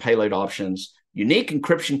diversity of payload options, unique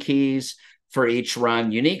encryption keys for each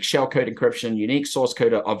run, unique shellcode encryption, unique source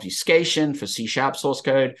code obfuscation for C# source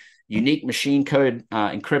code, unique machine code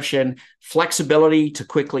encryption, flexibility to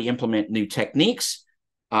quickly implement new techniques.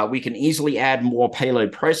 We can easily add more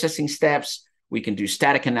payload processing steps. We can do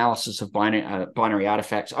static analysis of binary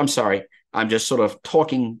artifacts. I'm sorry, I'm just sort of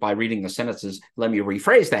talking by reading the sentences. Let me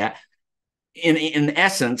rephrase that. In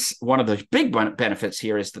essence, one of the big benefits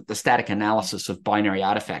here is that the static analysis of binary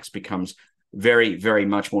artifacts becomes very, very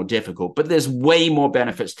much more difficult. But there's way more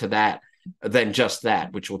benefits to that than just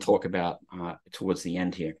that, which we'll talk about towards the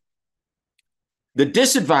end here. The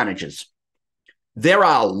disadvantages. There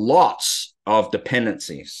are lots of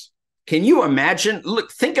dependencies. Can you imagine?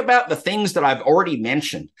 Look, think about the things that I've already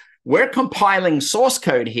mentioned. We're compiling source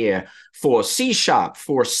code here for C#,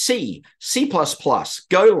 for C, C++,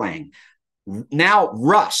 Golang, now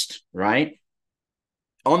Rust, right?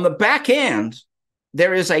 On the back end,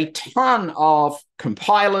 there is a ton of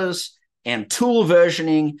compilers and tool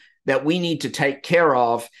versioning that we need to take care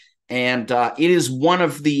of. And it is one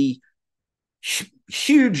of the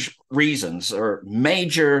huge reasons or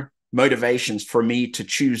major motivations for me to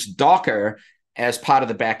choose Docker as part of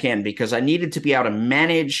the back end, because I needed to be able to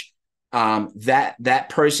manage that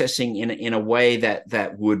processing in a way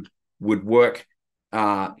that would work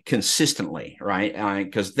consistently, right?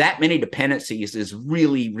 Because that many dependencies is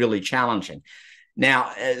really, really challenging.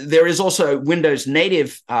 Now, there is also Windows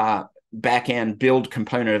native backend build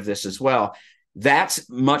component of this as well. That's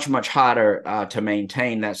much, much harder to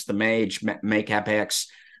maintain. That's the Mage, MakeAppX,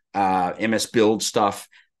 MS Build stuff.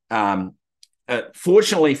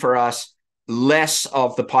 Fortunately for us, less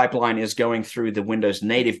of the pipeline is going through the Windows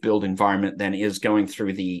native build environment than is going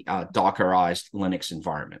through the Dockerized Linux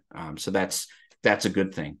environment. So that's a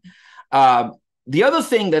good thing. The other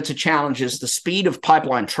thing that's a challenge is the speed of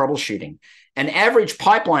pipeline troubleshooting. An average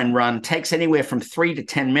pipeline run takes anywhere from 3 to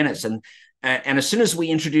 10 minutes. And as soon as we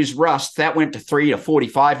introduced Rust, that went to 3 to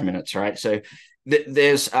 45 minutes, right? So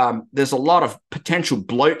there's a lot of potential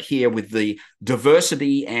bloat here with the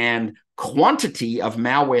diversity and quantity of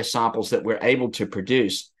malware samples that we're able to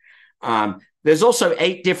produce. There's also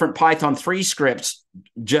 8 different Python 3 scripts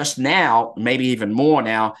just now, maybe even more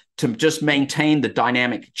now, to just maintain the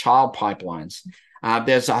dynamic child pipelines.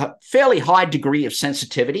 There's a fairly high degree of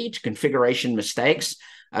sensitivity to configuration mistakes.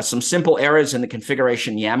 Some simple errors in the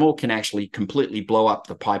configuration YAML can actually completely blow up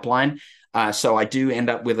the pipeline. So I do end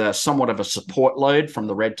up with somewhat of a support load from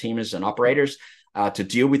the red teamers and operators to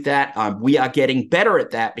deal with that. We are getting better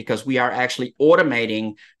at that because we are actually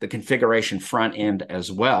automating the configuration front end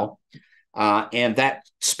as well. And that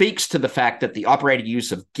speaks to the fact that the operator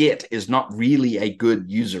use of Git is not really a good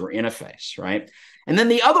user interface, right? And then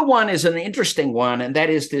the other one is an interesting one, and that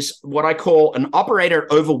is this, what I call an operator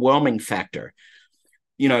overwhelming factor.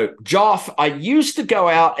 You know, Joff, I used to go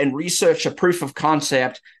out and research a proof of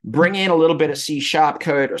concept, bring in a little bit of C#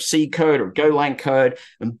 code or C code or Golang code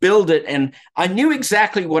and build it. And I knew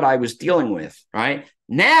exactly what I was dealing with, right?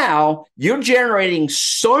 Now you're generating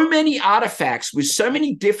so many artifacts with so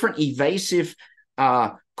many different evasive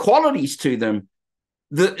qualities to them.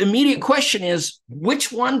 The immediate question is,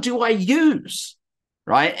 which one do I use,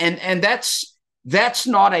 right? And that's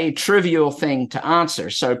not a trivial thing to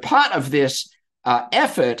answer. So part of this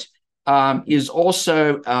effort is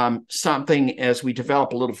also something, as we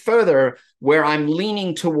develop a little further, where I'm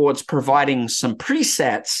leaning towards providing some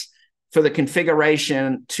presets for the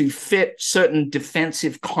configuration to fit certain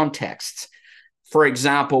defensive contexts. For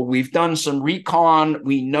example, we've done some recon.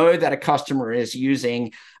 We know that a customer is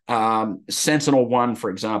using Sentinel-1, for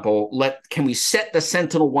example. Can we set the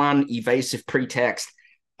Sentinel-1 evasive pretext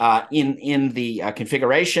in the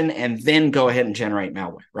configuration and then go ahead and generate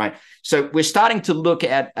malware, right? So we're starting to look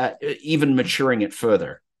at even maturing it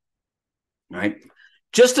further, right?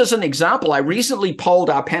 Just as an example, I recently polled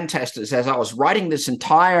our pen testers as I was writing this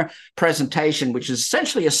entire presentation, which is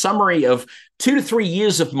essentially a summary of 2 to 3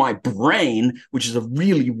 years of my brain, which is a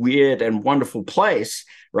really weird and wonderful place,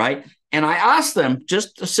 right? And I asked them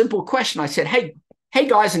just a simple question. I said, hey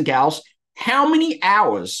guys and gals, how many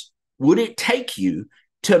hours would it take you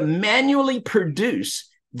to manually produce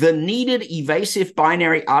the needed evasive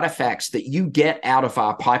binary artifacts that you get out of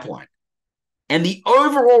our pipeline? And the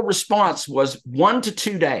overall response was 1 to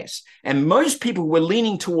 2 days. And most people were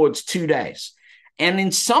leaning towards 2 days. And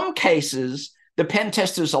in some cases, the pen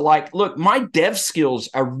testers are like, look, my dev skills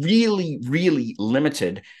are really, really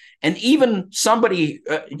limited. And even somebody,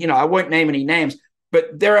 I won't name any names,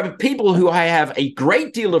 but there are people who I have a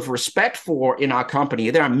great deal of respect for in our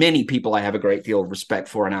company. There are many people I have a great deal of respect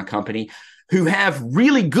for in our company who have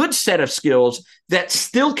really good set of skills that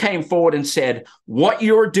still came forward and said, what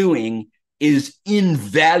you're doing is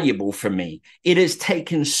invaluable for me. It has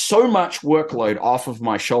taken so much workload off of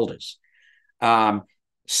my shoulders.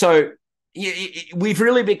 So we've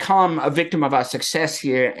really become a victim of our success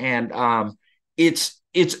here, and it's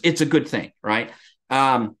a good thing, right?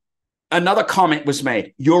 Another comment was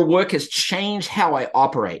made. Your work has changed how I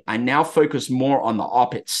operate. I now focus more on the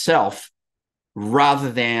op itself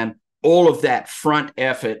rather than all of that front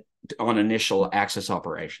effort on initial access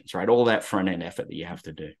operations, right? All that front end effort that you have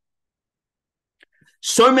to do.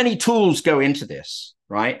 So many tools go into this,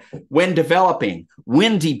 right? When developing,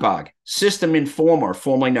 WinDebug, System Informer,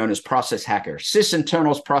 formerly known as Process Hacker,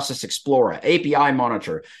 SysInternals Process Explorer, API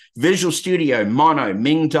Monitor, Visual Studio, Mono,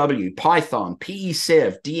 MingW, Python,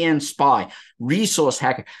 PECIV, DNSpy, Resource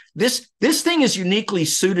Hacker. This thing is uniquely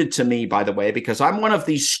suited to me, by the way, because I'm one of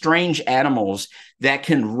these strange animals that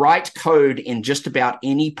can write code in just about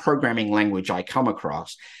any programming language I come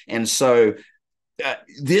across. And so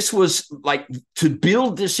this was like, to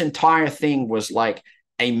build this entire thing was like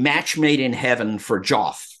a match made in heaven for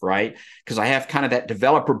Joff, right? Because I have kind of that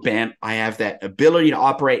developer bent. I have that ability to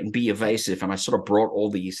operate and be evasive. And I sort of brought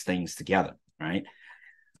all these things together, right?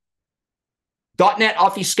 .NET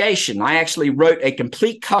obfuscation. I actually wrote a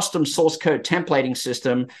complete custom source code templating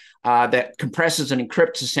system that compresses and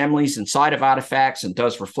encrypts assemblies inside of artifacts and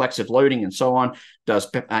does reflexive loading and so on,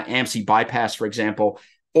 does AMSI bypass, for example,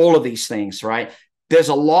 all of these things, right? There's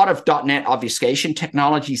a lot of .NET obfuscation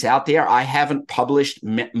technologies out there. I haven't published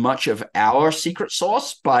much of our secret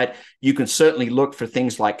sauce, but you can certainly look for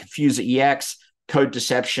things like Confuser EX, Code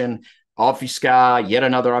Deception, Obfusca, yet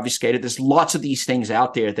another obfuscator. There's lots of these things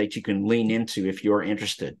out there that you can lean into if you're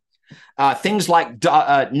interested. Things like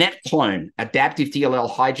NetClone, adaptive DLL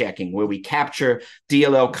hijacking, where we capture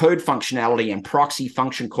DLL code functionality and proxy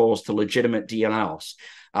function calls to legitimate DLLs.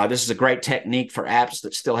 This is a great technique for apps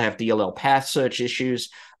that still have DLL path search issues.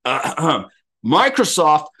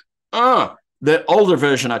 Microsoft, the older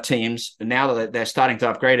version of Teams, now that they're starting to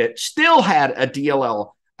upgrade it, still had a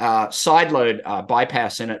DLL sideload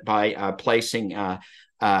bypass in it by placing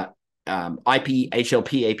IP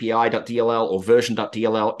HLP API.dll or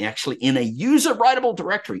version.dll actually in a user writable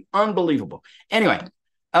directory. Unbelievable. Anyway,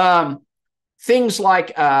 things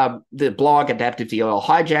like the blog adaptive DLL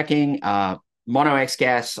hijacking, Mono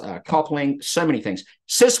XGAS coupling, so many things.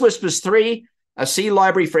 SysWhispers 3, a C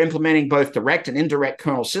library for implementing both direct and indirect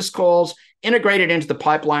kernel syscalls, integrated into the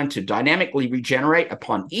pipeline to dynamically regenerate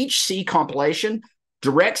upon each C compilation.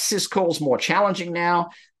 Direct syscalls more challenging now.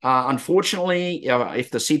 Unfortunately,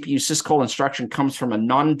 if the CPU syscall instruction comes from a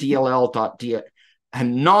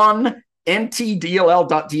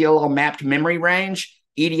non-ntdll.dll mapped memory range,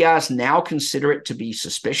 EDRs now consider it to be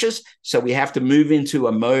suspicious. So we have to move into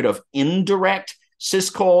a mode of indirect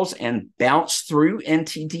syscalls and bounce through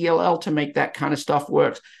NTDLL to make that kind of stuff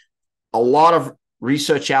work. A lot of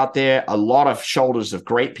research out there, a lot of shoulders of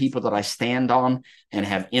great people that I stand on and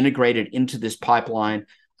have integrated into this pipeline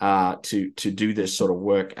to do this sort of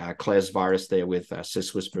work. Claire's virus there with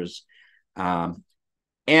SysWhispers.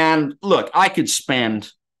 And look, I could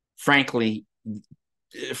spend, frankly,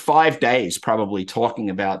 5 days probably talking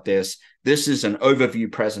about this. This is an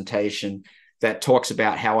overview presentation that talks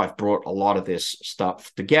about how I've brought a lot of this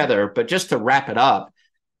stuff together. But just to wrap it up,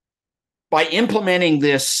 by implementing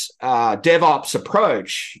this DevOps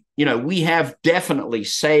approach, we have definitely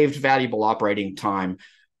saved valuable operating time,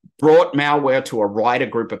 brought malware to a wider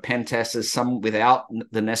group of pen testers, some without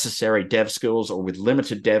the necessary dev skills or with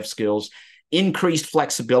limited dev skills, increased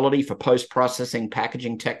flexibility for post-processing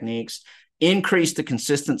packaging techniques, increased the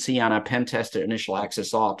consistency on our pen tester initial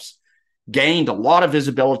access ops, gained a lot of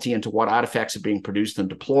visibility into what artifacts are being produced and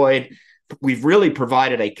deployed. We've really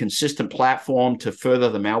provided a consistent platform to further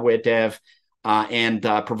the malware dev and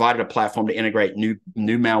provided a platform to integrate new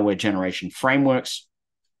malware generation frameworks.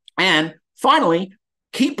 And finally,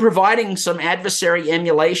 keep providing some adversary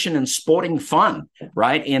emulation and sporting fun,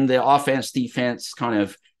 right, in the offense-defense kind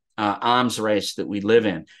of arms race that we live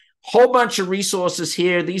in. Whole bunch of resources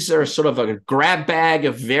here. These are sort of a grab bag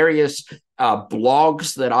of various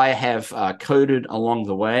blogs that I have coded along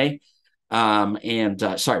the way,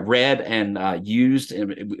 read and used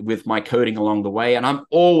with my coding along the way. And I'm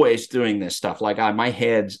always doing this stuff. Like my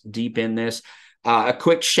head's deep in this. A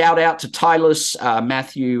quick shout out to Tylus,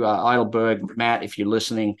 Matthew Eidelberg. Matt, if you're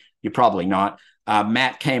listening, you're probably not.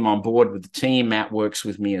 Matt came on board with the team. Matt works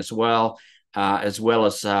with me as well as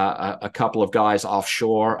a couple of guys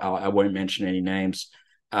offshore. I won't mention any names.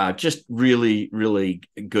 Just really, really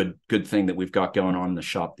good thing that we've got going on in the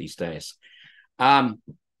shop these days.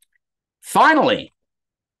 Finally,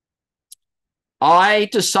 I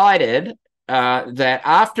decided that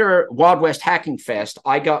after Wild West Hacking Fest,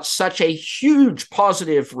 I got such a huge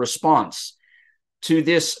positive response to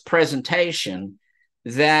this presentation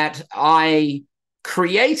that I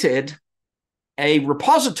created a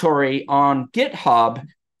repository on GitHub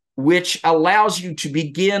which allows you to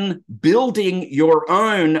begin building your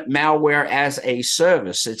own malware as a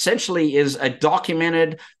service. Essentially is a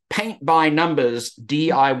documented paint by numbers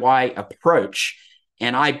DIY approach.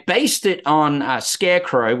 And I based it on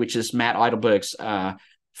Scarecrow, which is Matt Eidelberg's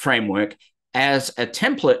framework, as a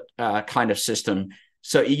template kind of system.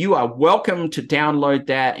 So you are welcome to download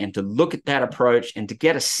that and to look at that approach and to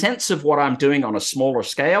get a sense of what I'm doing on a smaller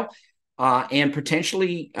scale, and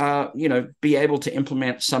potentially, be able to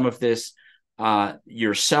implement some of this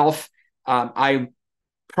yourself. I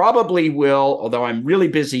probably will, although I'm a really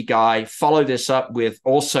busy guy, follow this up with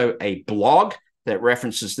also a blog that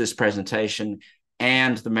references this presentation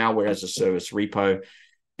and the malware as a service repo.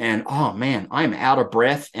 And oh man, I'm out of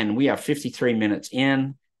breath, and we are 53 minutes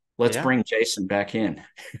in. Let's bring Jason back in.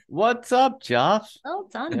 What's up, Joff? Well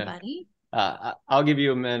done, buddy. I'll give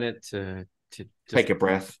you a minute to take a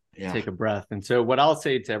breath. Take a breath. And so what I'll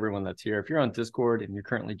say to everyone that's here, if you're on Discord and you're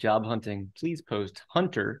currently job hunting, please post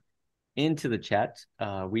Hunter into the chat.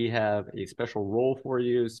 We have a special role for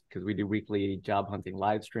you because we do weekly job hunting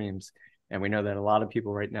live streams. And we know that a lot of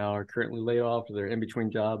people right now are currently laid off, or they're in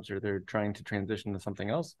between jobs, or they're trying to transition to something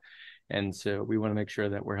else. And so we want to make sure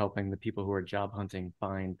that we're helping the people who are job hunting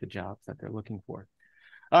find the jobs that they're looking for.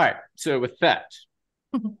 All right. So with that,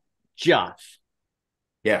 Joff.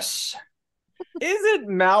 Yes. Is it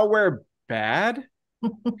malware bad?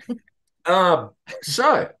 So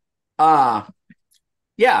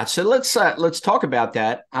let's talk about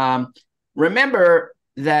that. Remember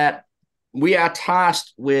that we are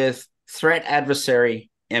tasked with threat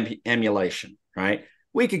adversary emulation, right?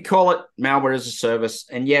 We could call it malware as a service.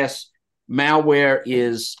 And yes, malware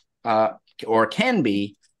is or can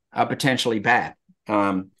be potentially bad.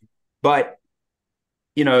 But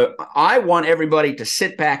I want everybody to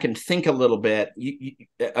sit back and think a little bit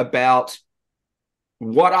about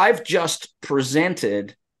what I've just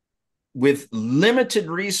presented. With limited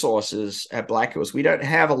resources at Black Hills, we don't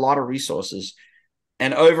have a lot of resources.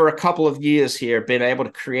 And over a couple of years here, been able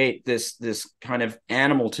to create this kind of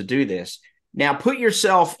animal to do this. Now, put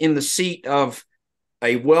yourself in the seat of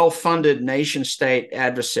a well-funded nation-state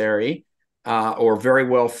adversary or very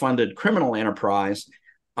well-funded criminal enterprise.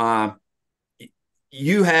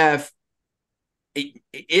 You have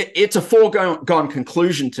it's a foregone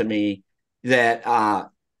conclusion to me that a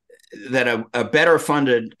better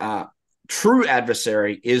funded true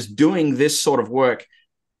adversary is doing this sort of work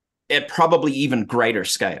at probably even greater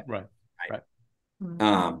scale. Right.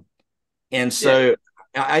 And so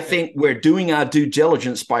I think we're doing our due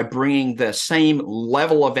diligence by bringing the same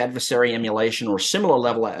level of adversary emulation or similar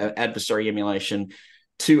level of adversary emulation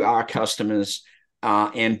to our customers,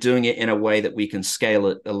 and doing it in a way that we can scale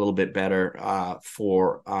it a little bit better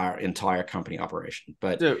for our entire company operation.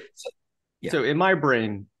 But so in my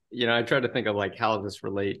brain, I try to think of like how does this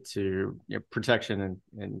relate to protection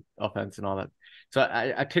and offense and all that. So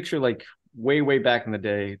I picture like way back in the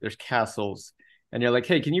day, there's castles, and you're like,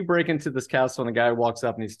 hey, can you break into this castle? And the guy walks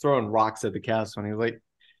up and he's throwing rocks at the castle, and he's like,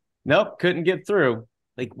 nope, couldn't get through.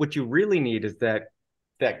 Like what you really need is that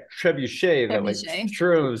trebuchet that like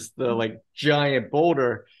throws the like giant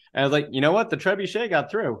boulder. And I was like, you know what? The trebuchet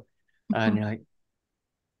got through. And you're like,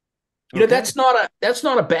 okay. That's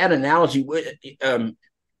not a bad analogy.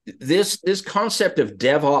 This concept of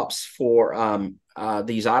DevOps for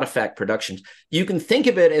these artifact productions, you can think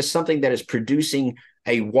of it as something that is producing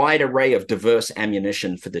a wide array of diverse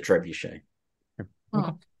ammunition for the trebuchet.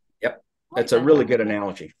 Oh. Yep. That's a really good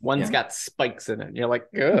analogy. One's got spikes in it. And you're like,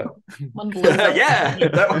 ugh. Yeah.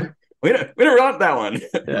 We don't want that one.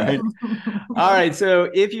 Right? All right. So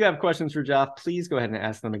if you have questions for Joff, please go ahead and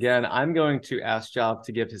ask them again. I'm going to ask Joff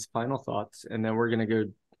to give his final thoughts, and then we're going to go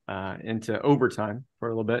into overtime for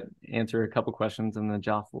a little bit, answer a couple questions, and then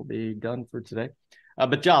Joff will be done for today.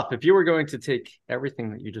 But Joff, if you were going to take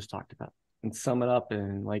everything that you just talked about and sum it up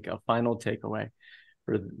in like a final takeaway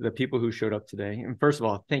for the people who showed up today. And first of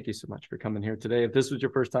all, thank you so much for coming here today. If this was your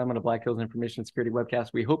first time on a Black Hills Information Security webcast,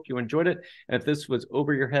 we hope you enjoyed it. And if this was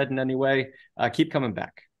over your head in any way, keep coming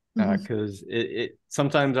back, because it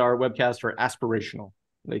sometimes our webcasts are aspirational.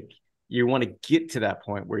 Like you want to get to that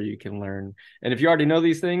point where you can learn. And if you already know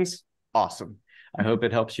these things, awesome. I hope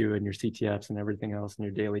it helps you in your CTFs and everything else in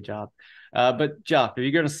your daily job. But Joff, if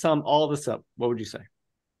you're going to sum all this up, what would you say?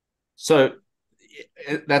 So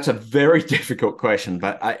that's a very difficult question,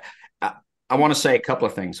 but I want to say a couple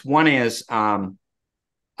of things. One is our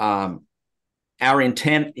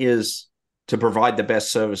intent is to provide the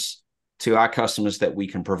best service to our customers that we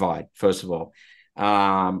can provide, first of all.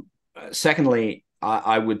 Secondly,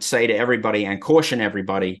 I would say to everybody and caution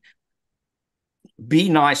everybody, be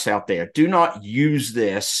nice out there. Do not use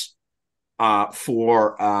this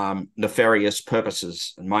for nefarious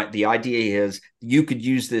purposes. The idea is you could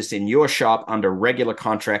use this in your shop under regular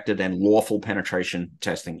contracted and lawful penetration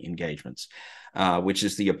testing engagements, which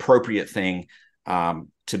is the appropriate thing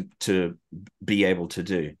to be able to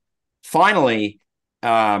do. Finally,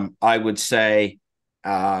 I would say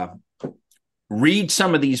read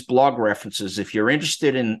some of these blog references if you're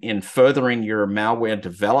interested in furthering your malware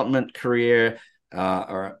development career,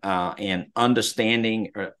 and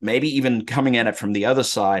understanding, or maybe even coming at it from the other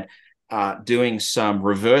side, doing some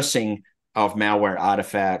reversing of malware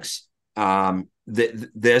artifacts.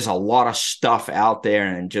 There's a lot of stuff out there,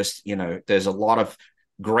 and just, there's a lot of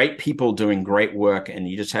great people doing great work, and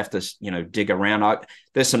you just have to, dig around.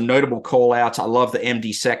 There's some notable call outs. I love the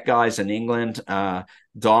MDSec guys in England,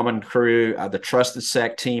 Dom and crew, the Trusted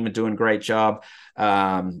Sec team are doing a great job.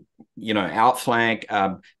 Outflank,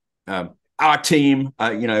 our team,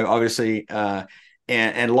 obviously,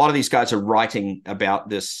 and a lot of these guys are writing about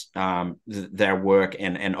this, their work,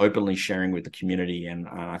 and openly sharing with the community, and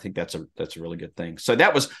I think that's a really good thing. So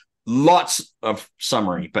that was lots of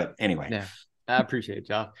summary, but anyway. Yeah, I appreciate it,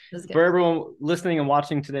 Joff. For everyone listening and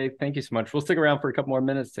watching today, thank you so much. We'll stick around for a couple more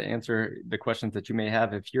minutes to answer the questions that you may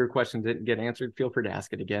have. If your question didn't get answered, feel free to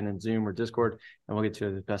ask it again in Zoom or Discord, and we'll get to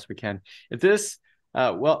it as best we can. If this,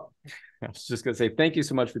 I was just going to say thank you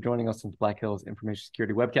so much for joining us on the Black Hills Information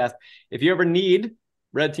Security Webcast. If you ever need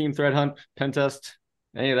red team, threat hunt, pen test,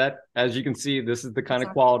 any of that, as you can see, this is the kind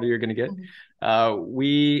of quality you're going to get.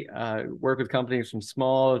 We work with companies from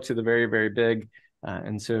small to the very, very big.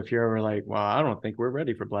 And so if you're ever like, well, I don't think we're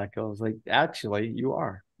ready for Black Hills, like, actually, you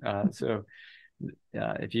are. So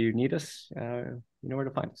if you need us, you know where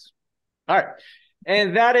to find us. All right.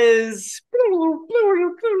 And that is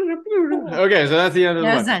okay. So that's the end of the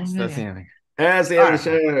webcast. That's the end. That's the end of the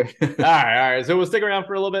show. All right. So we'll stick around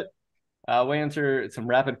for a little bit. We'll answer some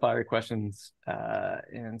rapid fire questions.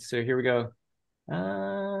 And so here we go.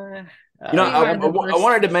 I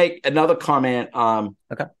wanted to make another comment.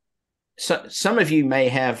 Okay. So some of you may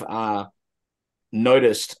have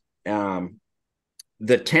noticed the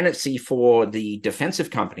tendency for the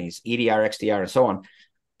defensive companies, EDR, XDR, and so on,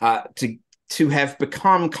 to have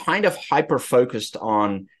become kind of hyper-focused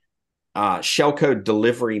on shellcode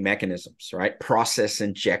delivery mechanisms, right? Process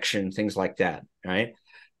injection, things like that, right?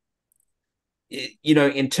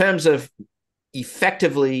 In terms of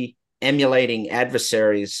effectively emulating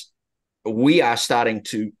adversaries, we are starting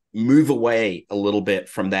to move away a little bit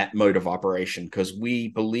from that mode of operation, because we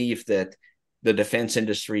believe that the defense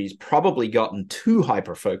industry has probably gotten too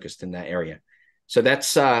hyper-focused in that area. So that's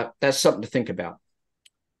something to think about.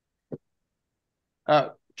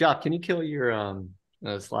 Joff, can you kill your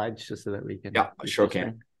slides just so that we can? Yeah, I sure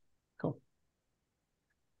can. Cool.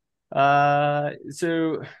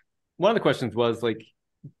 So one of the questions was, like,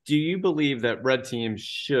 do you believe that red teams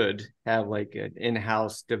should have like an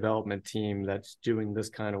in-house development team that's doing this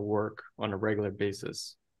kind of work on a regular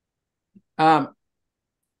basis?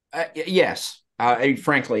 Yes.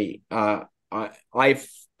 Frankly,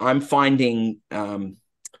 I'm finding.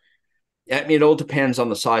 It all depends on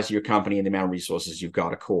the size of your company and the amount of resources you've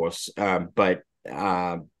got, of course. But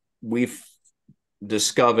we've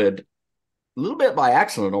discovered, a little bit by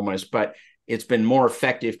accident almost, but it's been more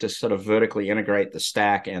effective to sort of vertically integrate the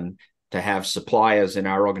stack and to have suppliers in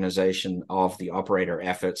our organization of the operator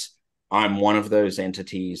efforts. I'm one of those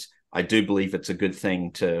entities. I do believe it's a good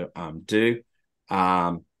thing to do.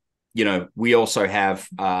 We also have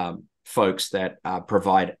folks that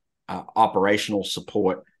provide operational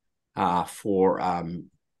support for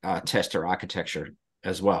tester architecture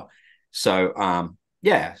as well. So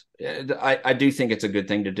I do think it's a good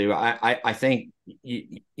thing to do. I think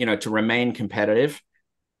to remain competitive,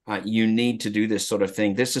 you need to do this sort of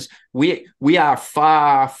thing. We are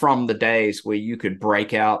far from the days where you could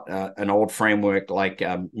break out an old framework like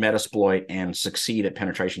Metasploit and succeed at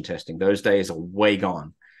penetration testing. Those days are way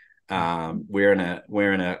gone. We're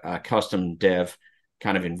in a custom dev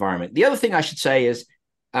kind of environment. The other thing I should say is,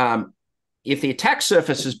 if the attack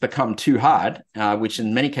surface has become too hard, which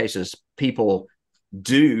in many cases people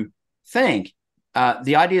do think,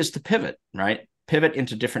 the idea is to pivot, right? Pivot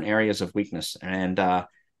into different areas of weakness. And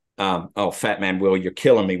Fat Man Will, you're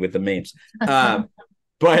killing me with the memes.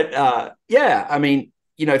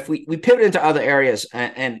 If we pivot into other areas,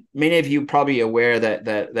 and many of you probably aware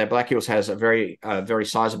that Black Hills has a very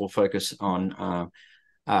sizable focus on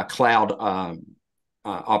cloud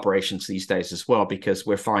operations these days as well, because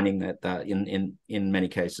we're finding that in many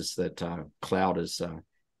cases that cloud is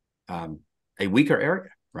a weaker area,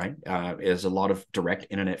 right? There's a lot of direct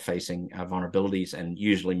internet-facing vulnerabilities and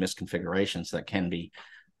usually misconfigurations that can be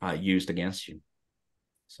used against you.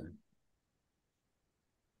 So,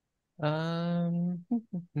 Um,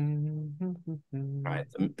 Right.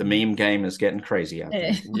 The meme game is getting crazy out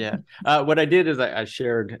there. yeah. What I did is I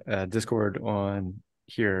shared Discord on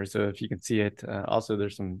here. So if you can see it, also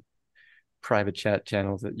there's some private chat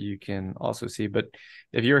channels that you can also see. But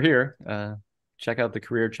if you're here, check out the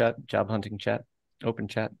career chat, job hunting chat, open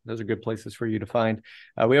chat. Those are good places for you to find.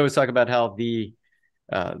 We always talk about how the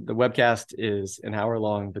webcast is an hour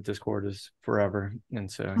long, but Discord is forever. And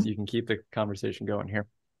so you can keep the conversation going here.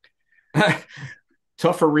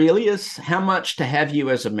 Tough Aurelius, how much to have you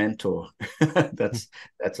as a mentor? That's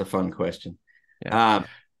a fun question. Yeah.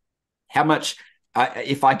 How much,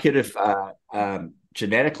 if I could have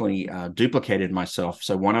genetically duplicated myself,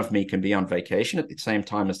 so one of me can be on vacation at the same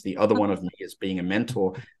time as the other one of me is being a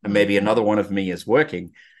mentor, and maybe another one of me is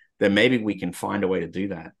working, then maybe we can find a way to do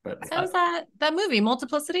that. But that was that movie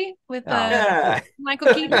Multiplicity with yeah.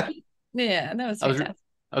 Michael Keaton. Yeah, that was fantastic.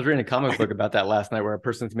 I was reading a comic book about that last night where a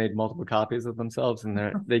person's made multiple copies of themselves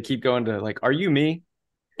and they keep going to like, are you me?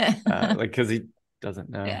 Like, because he doesn't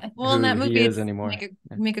know Yeah. Well, who in that movie, he is it's anymore.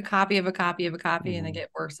 make a copy of a copy of a copy, and they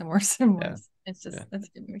get worse and worse and worse. It's just that's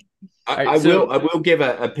a good movie. I will give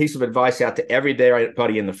a piece of advice out to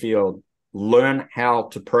everybody in the field. Learn how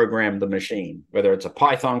to program the machine, whether it's a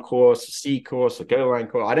Python course, a C course, a Golang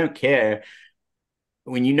course. I don't care.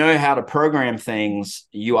 When you know how to program things,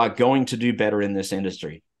 you are going to do better in this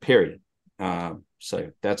industry. Period. So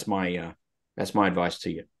that's my advice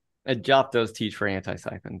to you. Joff does teach for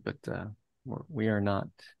anti-siphon, but we are not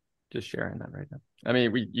just sharing that right now. I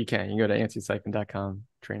mean, you can go to anti-siphon.com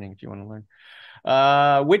training if you want to learn.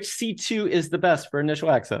 Which C2 is the best for initial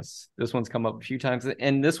access? This one's come up a few times,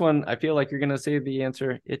 and this one I feel like you're going to say the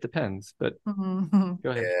answer. It depends, but go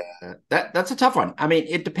ahead. Yeah, that's a tough one. I mean,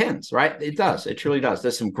 it depends, right? It does. It truly does.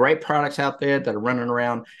 There's some great products out there that are running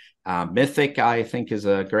around. Mythic, I think, is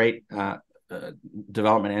a great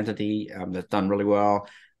development entity that's done really well.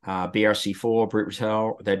 BRC4, Brute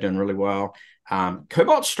Retail, they're doing really well.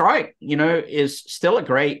 Cobalt Strike, is still a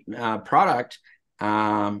great product.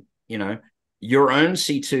 Your own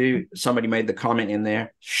C2, somebody made the comment in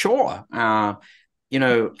there. Sure. Command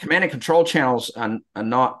and control channels are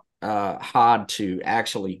not hard to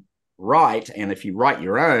actually write. And if you write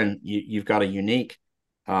your own, you've got a unique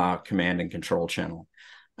command and control channel.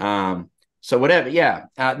 So whatever, yeah.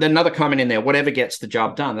 Then another comment in there, whatever gets the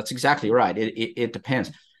job done. That's exactly right. It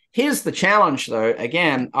depends. Here's the challenge, though.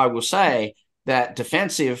 Again, I will say that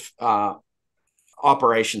defensive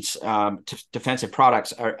operations, defensive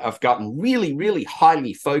products have gotten really, really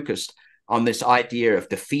highly focused on this idea of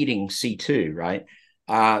defeating C2, right?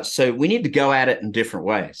 So we need to go at it in different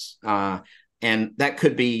ways. And that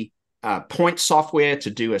could be point software to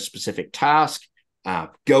do a specific task,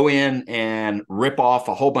 go in and rip off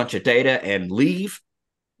a whole bunch of data and leave,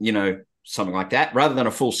 something like that, rather than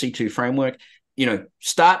a full C2 framework.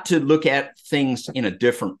 Start to look at things in a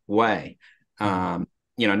different way.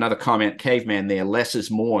 Another comment, caveman there, less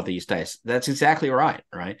is more these days. That's exactly right.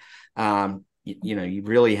 You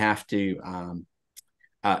really have to,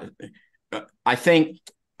 I think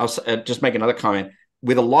I'll just make another comment.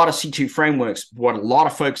 With a lot of C2 frameworks, what a lot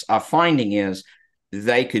of folks are finding is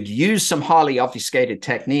they could use some highly obfuscated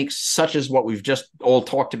techniques, such as what we've just all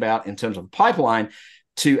talked about in terms of a pipeline,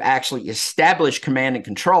 to actually establish command and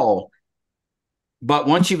control. But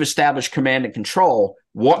once you've established command and control,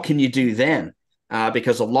 what can you do then?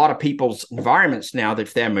 Because a lot of people's environments now,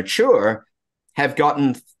 if they're mature, have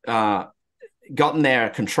gotten their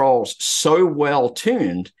controls so well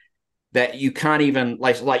tuned that you can't even,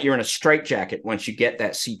 like you're in a straitjacket once you get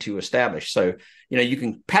that C2 established. So, you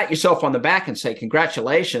can pat yourself on the back and say,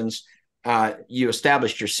 congratulations, you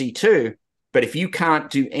established your C2. But if you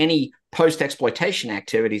can't do any post-exploitation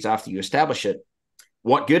activities after you establish it,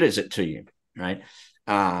 what good is it to you, right?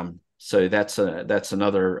 So that's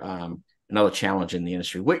another challenge in the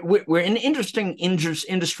industry. We're in an interesting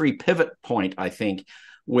industry pivot point, I think,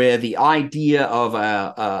 where the idea of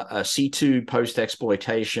a C2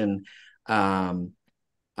 post-exploitation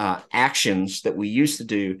actions that we used to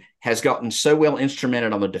do has gotten so well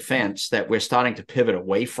instrumented on the defense that we're starting to pivot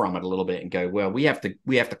away from it a little bit and go, well, we have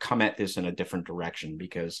to come at this in a different direction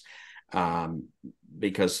because the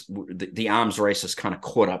arms race has kind of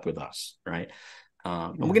caught up with us, right?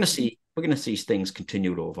 And we're going to see things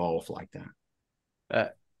continue to evolve like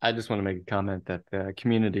that. I just want to make a comment that the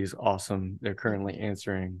community is awesome. They're currently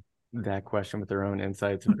answering that question with their own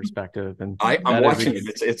insights and perspective. And I'm watching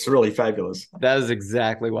it. It's really fabulous. That is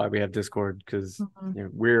exactly why we have Discord, because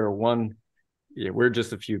we're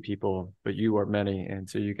just a few people, but you are many, and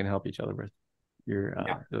so you can help each other with your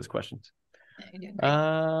those questions.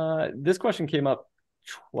 This question came up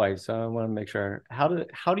twice. So I want to make sure. How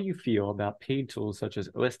do you feel about paid tools such as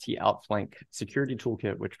OST Outflank Security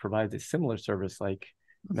Toolkit, which provides a similar service like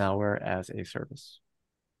malware as a service?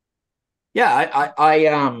 Yeah,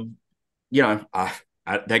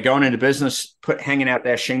 they're going into business, hanging out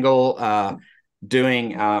their shingle,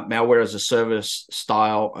 doing malware as a service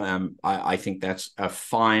style. I think that's a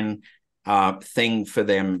fine thing for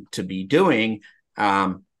them to be doing.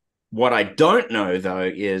 What I don't know, though,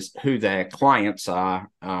 is who their clients are,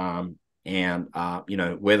 and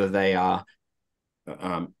whether they are.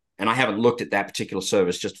 And I haven't looked at that particular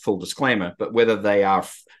service, just full disclaimer, but whether they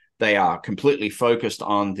are completely focused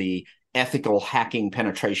on the ethical hacking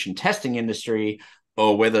penetration testing industry,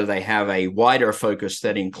 or whether they have a wider focus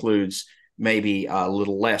that includes maybe a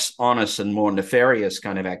little less honest and more nefarious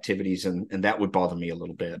kind of activities, and that would bother me a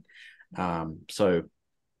little bit. But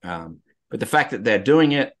the fact that they're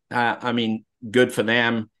doing it, good for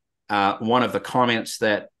them. One of the comments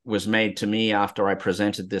that was made to me after I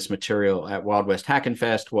presented this material at Wild West Hackin'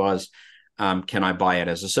 Fest was, can I buy it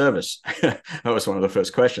as a service? That was one of the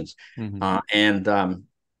first questions. Mm-hmm.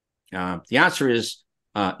 The answer is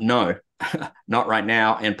no, not right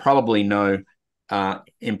now, and probably no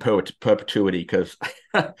in perpetuity, because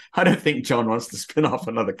I don't think John wants to spin off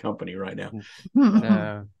another company right now.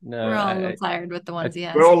 No, we're all a little tired with the ones he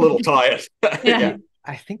has. We're all a little tired. Yeah.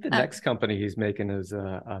 I think the next company he's making is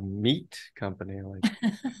a meat company, like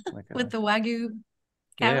with the Wagyu.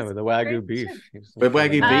 Yeah, with the Wagyu beef. With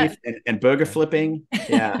Wagyu beef and burger flipping.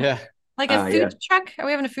 Yeah. Yeah. Like a food truck? Are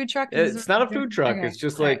we having a food truck? It's not a food truck. Okay. It's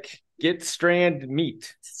just like get strand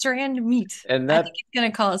meat. Strand meat. And I think he's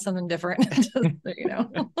going to call it something different. Just so you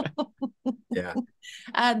know. Yeah.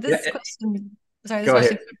 This question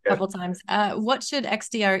a couple times. What should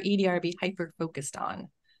XDR EDR be hyper focused on?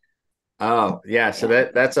 Oh, yeah. So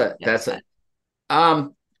that's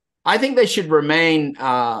I think they should remain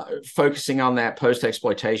focusing on that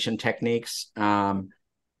post-exploitation techniques from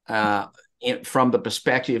the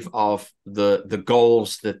perspective of the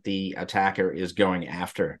goals that the attacker is going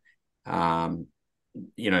after. Not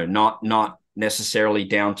necessarily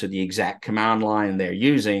down to the exact command line they're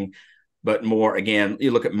using, but more, again,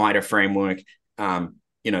 you look at MITRE framework,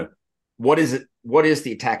 what is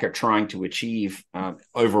the attacker trying to achieve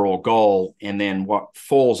overall goal? And then what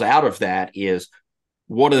falls out of that is,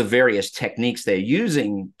 what are the various techniques they're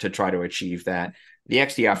using to try to achieve that? The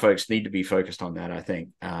XDR folks need to be focused on that, I think.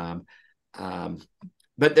 But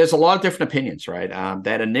there's a lot of different opinions, right?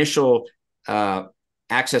 That initial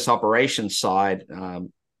access operations side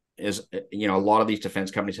is, a lot of these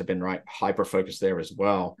defense companies have been hyper-focused there as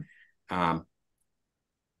well. The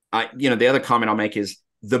other comment I'll make is,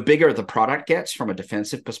 the bigger the product gets from a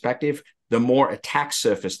defensive perspective, the more attack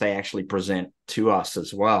surface they actually present to us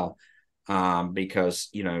as well. Because,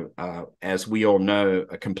 as we all know,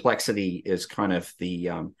 complexity is kind of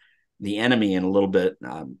the enemy in a little bit,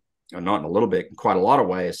 or not in a little bit, in quite a lot of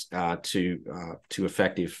ways, to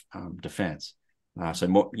effective defense. So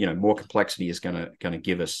more complexity is going to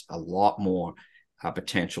give us a lot more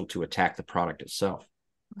potential to attack the product itself,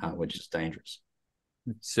 which is dangerous.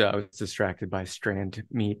 So I was distracted by strand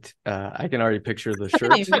meat. I can already picture the shirt.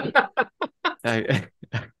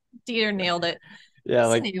 Dieter nailed it. Yeah,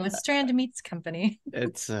 like a Strand Meats Company.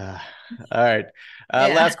 It's all right.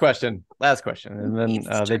 Last question, and then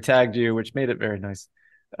they tagged you, which made it very nice.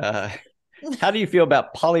 How do you feel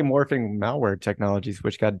about polymorphing malware technologies,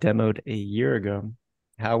 which got demoed a year ago?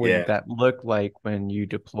 How would that look like when you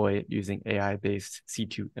deploy it using AI-based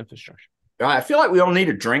C2 infrastructure? I feel like we all need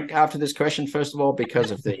a drink after this question, first of all, because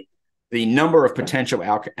of the number of potential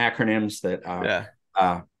acronyms that are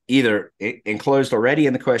either enclosed already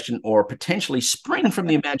in the question or potentially spring from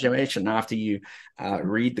the imagination after you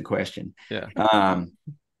read the question.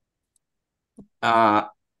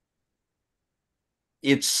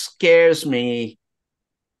 It scares me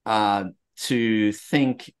to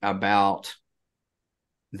think about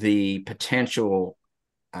the potential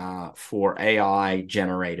for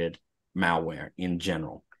AI-generated malware in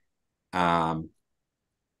general. The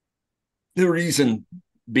reason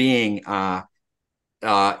being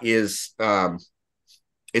is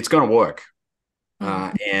it's going to work,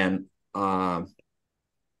 and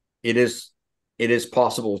it is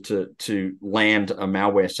possible to land a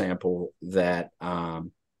malware sample that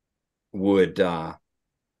would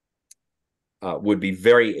be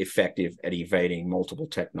very effective at evading multiple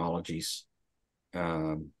technologies.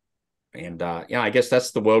 I guess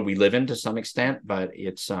that's the world we live in to some extent, but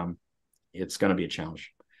it's going to be a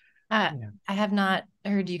challenge. I have not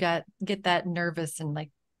heard you get that nervous and like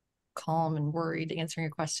calm and worried answering a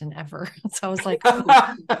question ever. So I was like,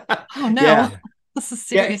 oh no. This is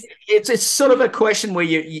serious. Yeah, it's sort of a question where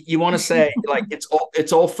you want to say like it's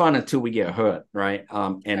all fun until we get hurt, right?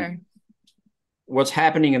 And Sure. what's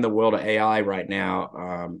happening in the world of AI right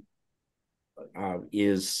now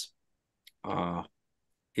is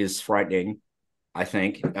frightening. I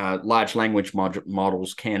think large language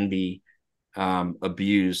models can be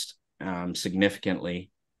abused significantly,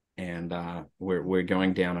 and we're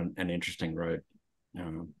going down an interesting road.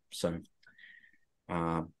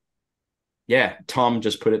 Yeah, Tom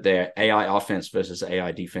just put it there: AI offense versus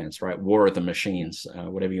AI defense, right? War of the machines,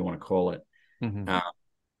 whatever you want to call it.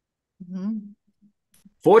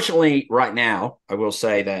 Fortunately, right now, I will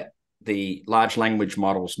say that the large language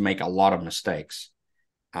models make a lot of mistakes.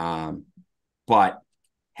 But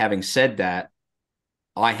having said that,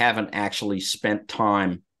 I haven't actually spent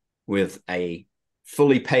time with a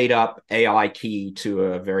fully paid up AI key to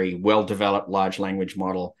a very well-developed large language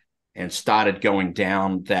model and started going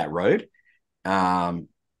down that road.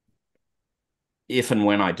 If and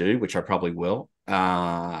when I do, which I probably will,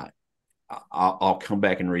 I'll come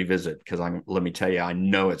back and revisit, because let me tell you, I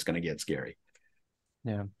know it's going to get scary.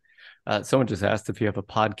 Yeah. Someone just asked if you have a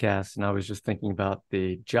podcast, and I was just thinking about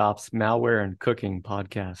the Joff's malware and cooking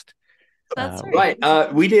podcast. That's right.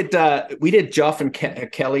 We did Joff and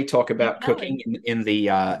Kelly talk about cooking in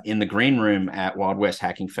the green room at Wild West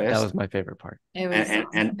Hacking Fest. That was my favorite part. It was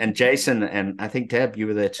and Jason, and I think Deb, you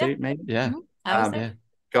were there too, maybe. Yeah, I was there.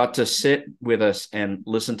 Got to sit with us and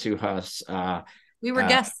listen to us. We were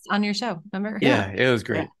guests on your show, remember? Yeah, it was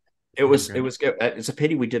great. It was good. It's a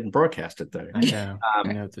pity we didn't broadcast it, though. I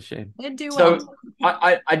know, it's a shame. It'd do well.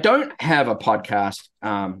 I don't have a podcast.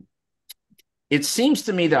 It seems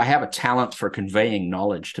to me that I have a talent for conveying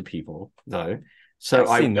knowledge to people, though. So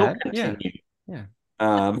I will continue. Yeah.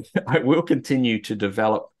 I will continue to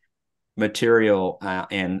develop material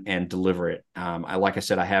and deliver it. Like I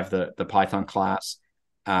said, I have the Python class.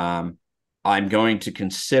 I'm going to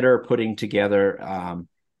consider putting together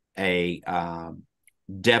a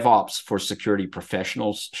DevOps for security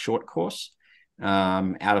professionals short course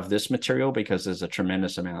out of this material, because there's a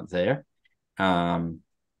tremendous amount there. I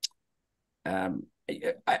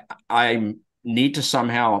need to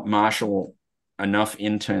somehow marshal enough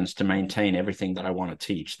interns to maintain everything that I want to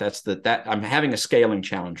teach. That I'm having a scaling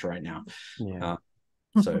challenge right now. Yeah.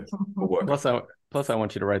 So we'll plus I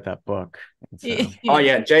want you to write that book. So. Oh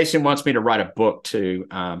yeah, Jason wants me to write a book too.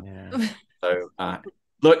 So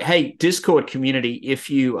look, hey, Discord community, if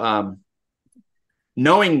you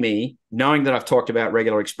knowing that I've talked about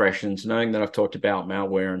regular expressions, knowing that I've talked about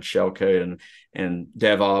malware and shellcode and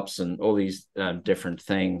DevOps and all these different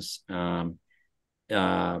things,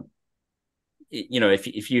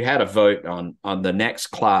 if you had a vote on the next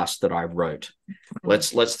class that I wrote,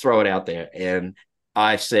 let's throw it out there. And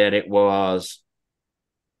I said it was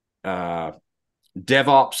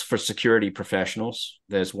DevOps for security professionals.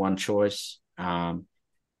 There's one choice.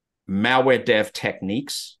 Malware dev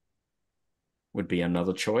techniques would be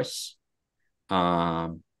another choice.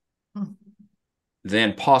 Then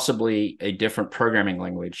possibly a different programming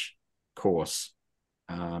language course,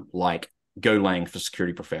 like Golang for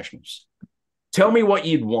security professionals. Tell me what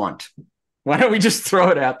you'd want. Why don't we just throw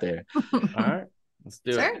it out there? All right, let's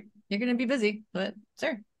do it. Sure. You're going to be busy, but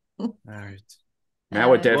sure. All right.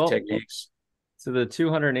 Malware dev techniques. So the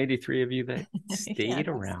 283 of you that stayed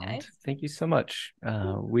around, guys. Thank you so much.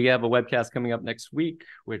 We have a webcast coming up next week,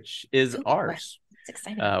 which is ours. It's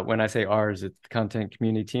exciting. When I say ours, it's the content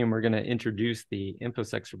community team. We're going to introduce the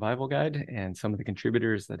InfoSec Survival Guide and some of the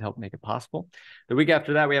contributors that help make it possible. The week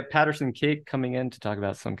after that, we have Patterson Cake coming in to talk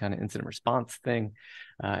about some kind of incident response thing.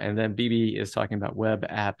 And then BB is talking about web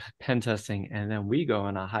app pen testing. And then we go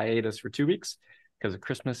on a hiatus for 2 weeks because of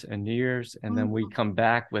Christmas and New Year's. And then we come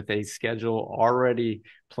back with a schedule already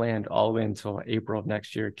planned all the way until April of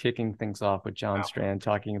next year, kicking things off with John Strand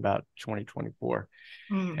talking about 2024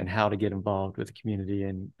 and how to get involved with the community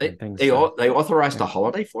and things. They authorized a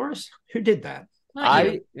holiday for us? Who did that?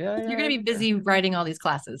 You're going to be busy writing all these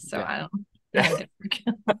classes, so I don't.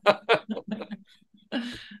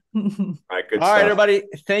 All right, all right, everybody.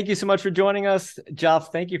 Thank you so much for joining us.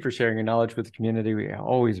 Joff, thank you for sharing your knowledge with the community. We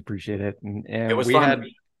always appreciate it. And it was fun.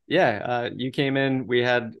 You came in. We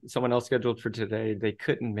had someone else scheduled for today. They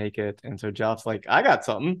couldn't make it. And so Joff's like, I got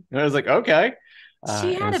something. And I was like, okay.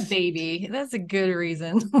 She had a baby. That's a good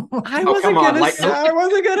reason. I wasn't going to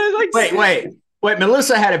Wait,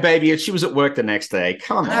 Melissa had a baby and she was at work the next day.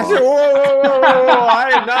 Come on. I said, whoa.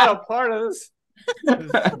 I am not a part of this.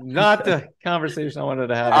 Not the conversation I wanted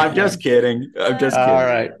to have. I'm just kidding. All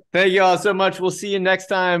right. Thank you all so much. We'll see you next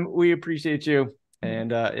time. We appreciate you.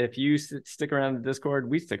 And if you stick around the Discord,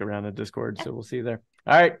 we stick around the Discord. So we'll see you there.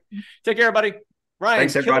 All right. Take care, everybody. Ryan,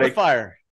 Thanks, kill everybody. the fire.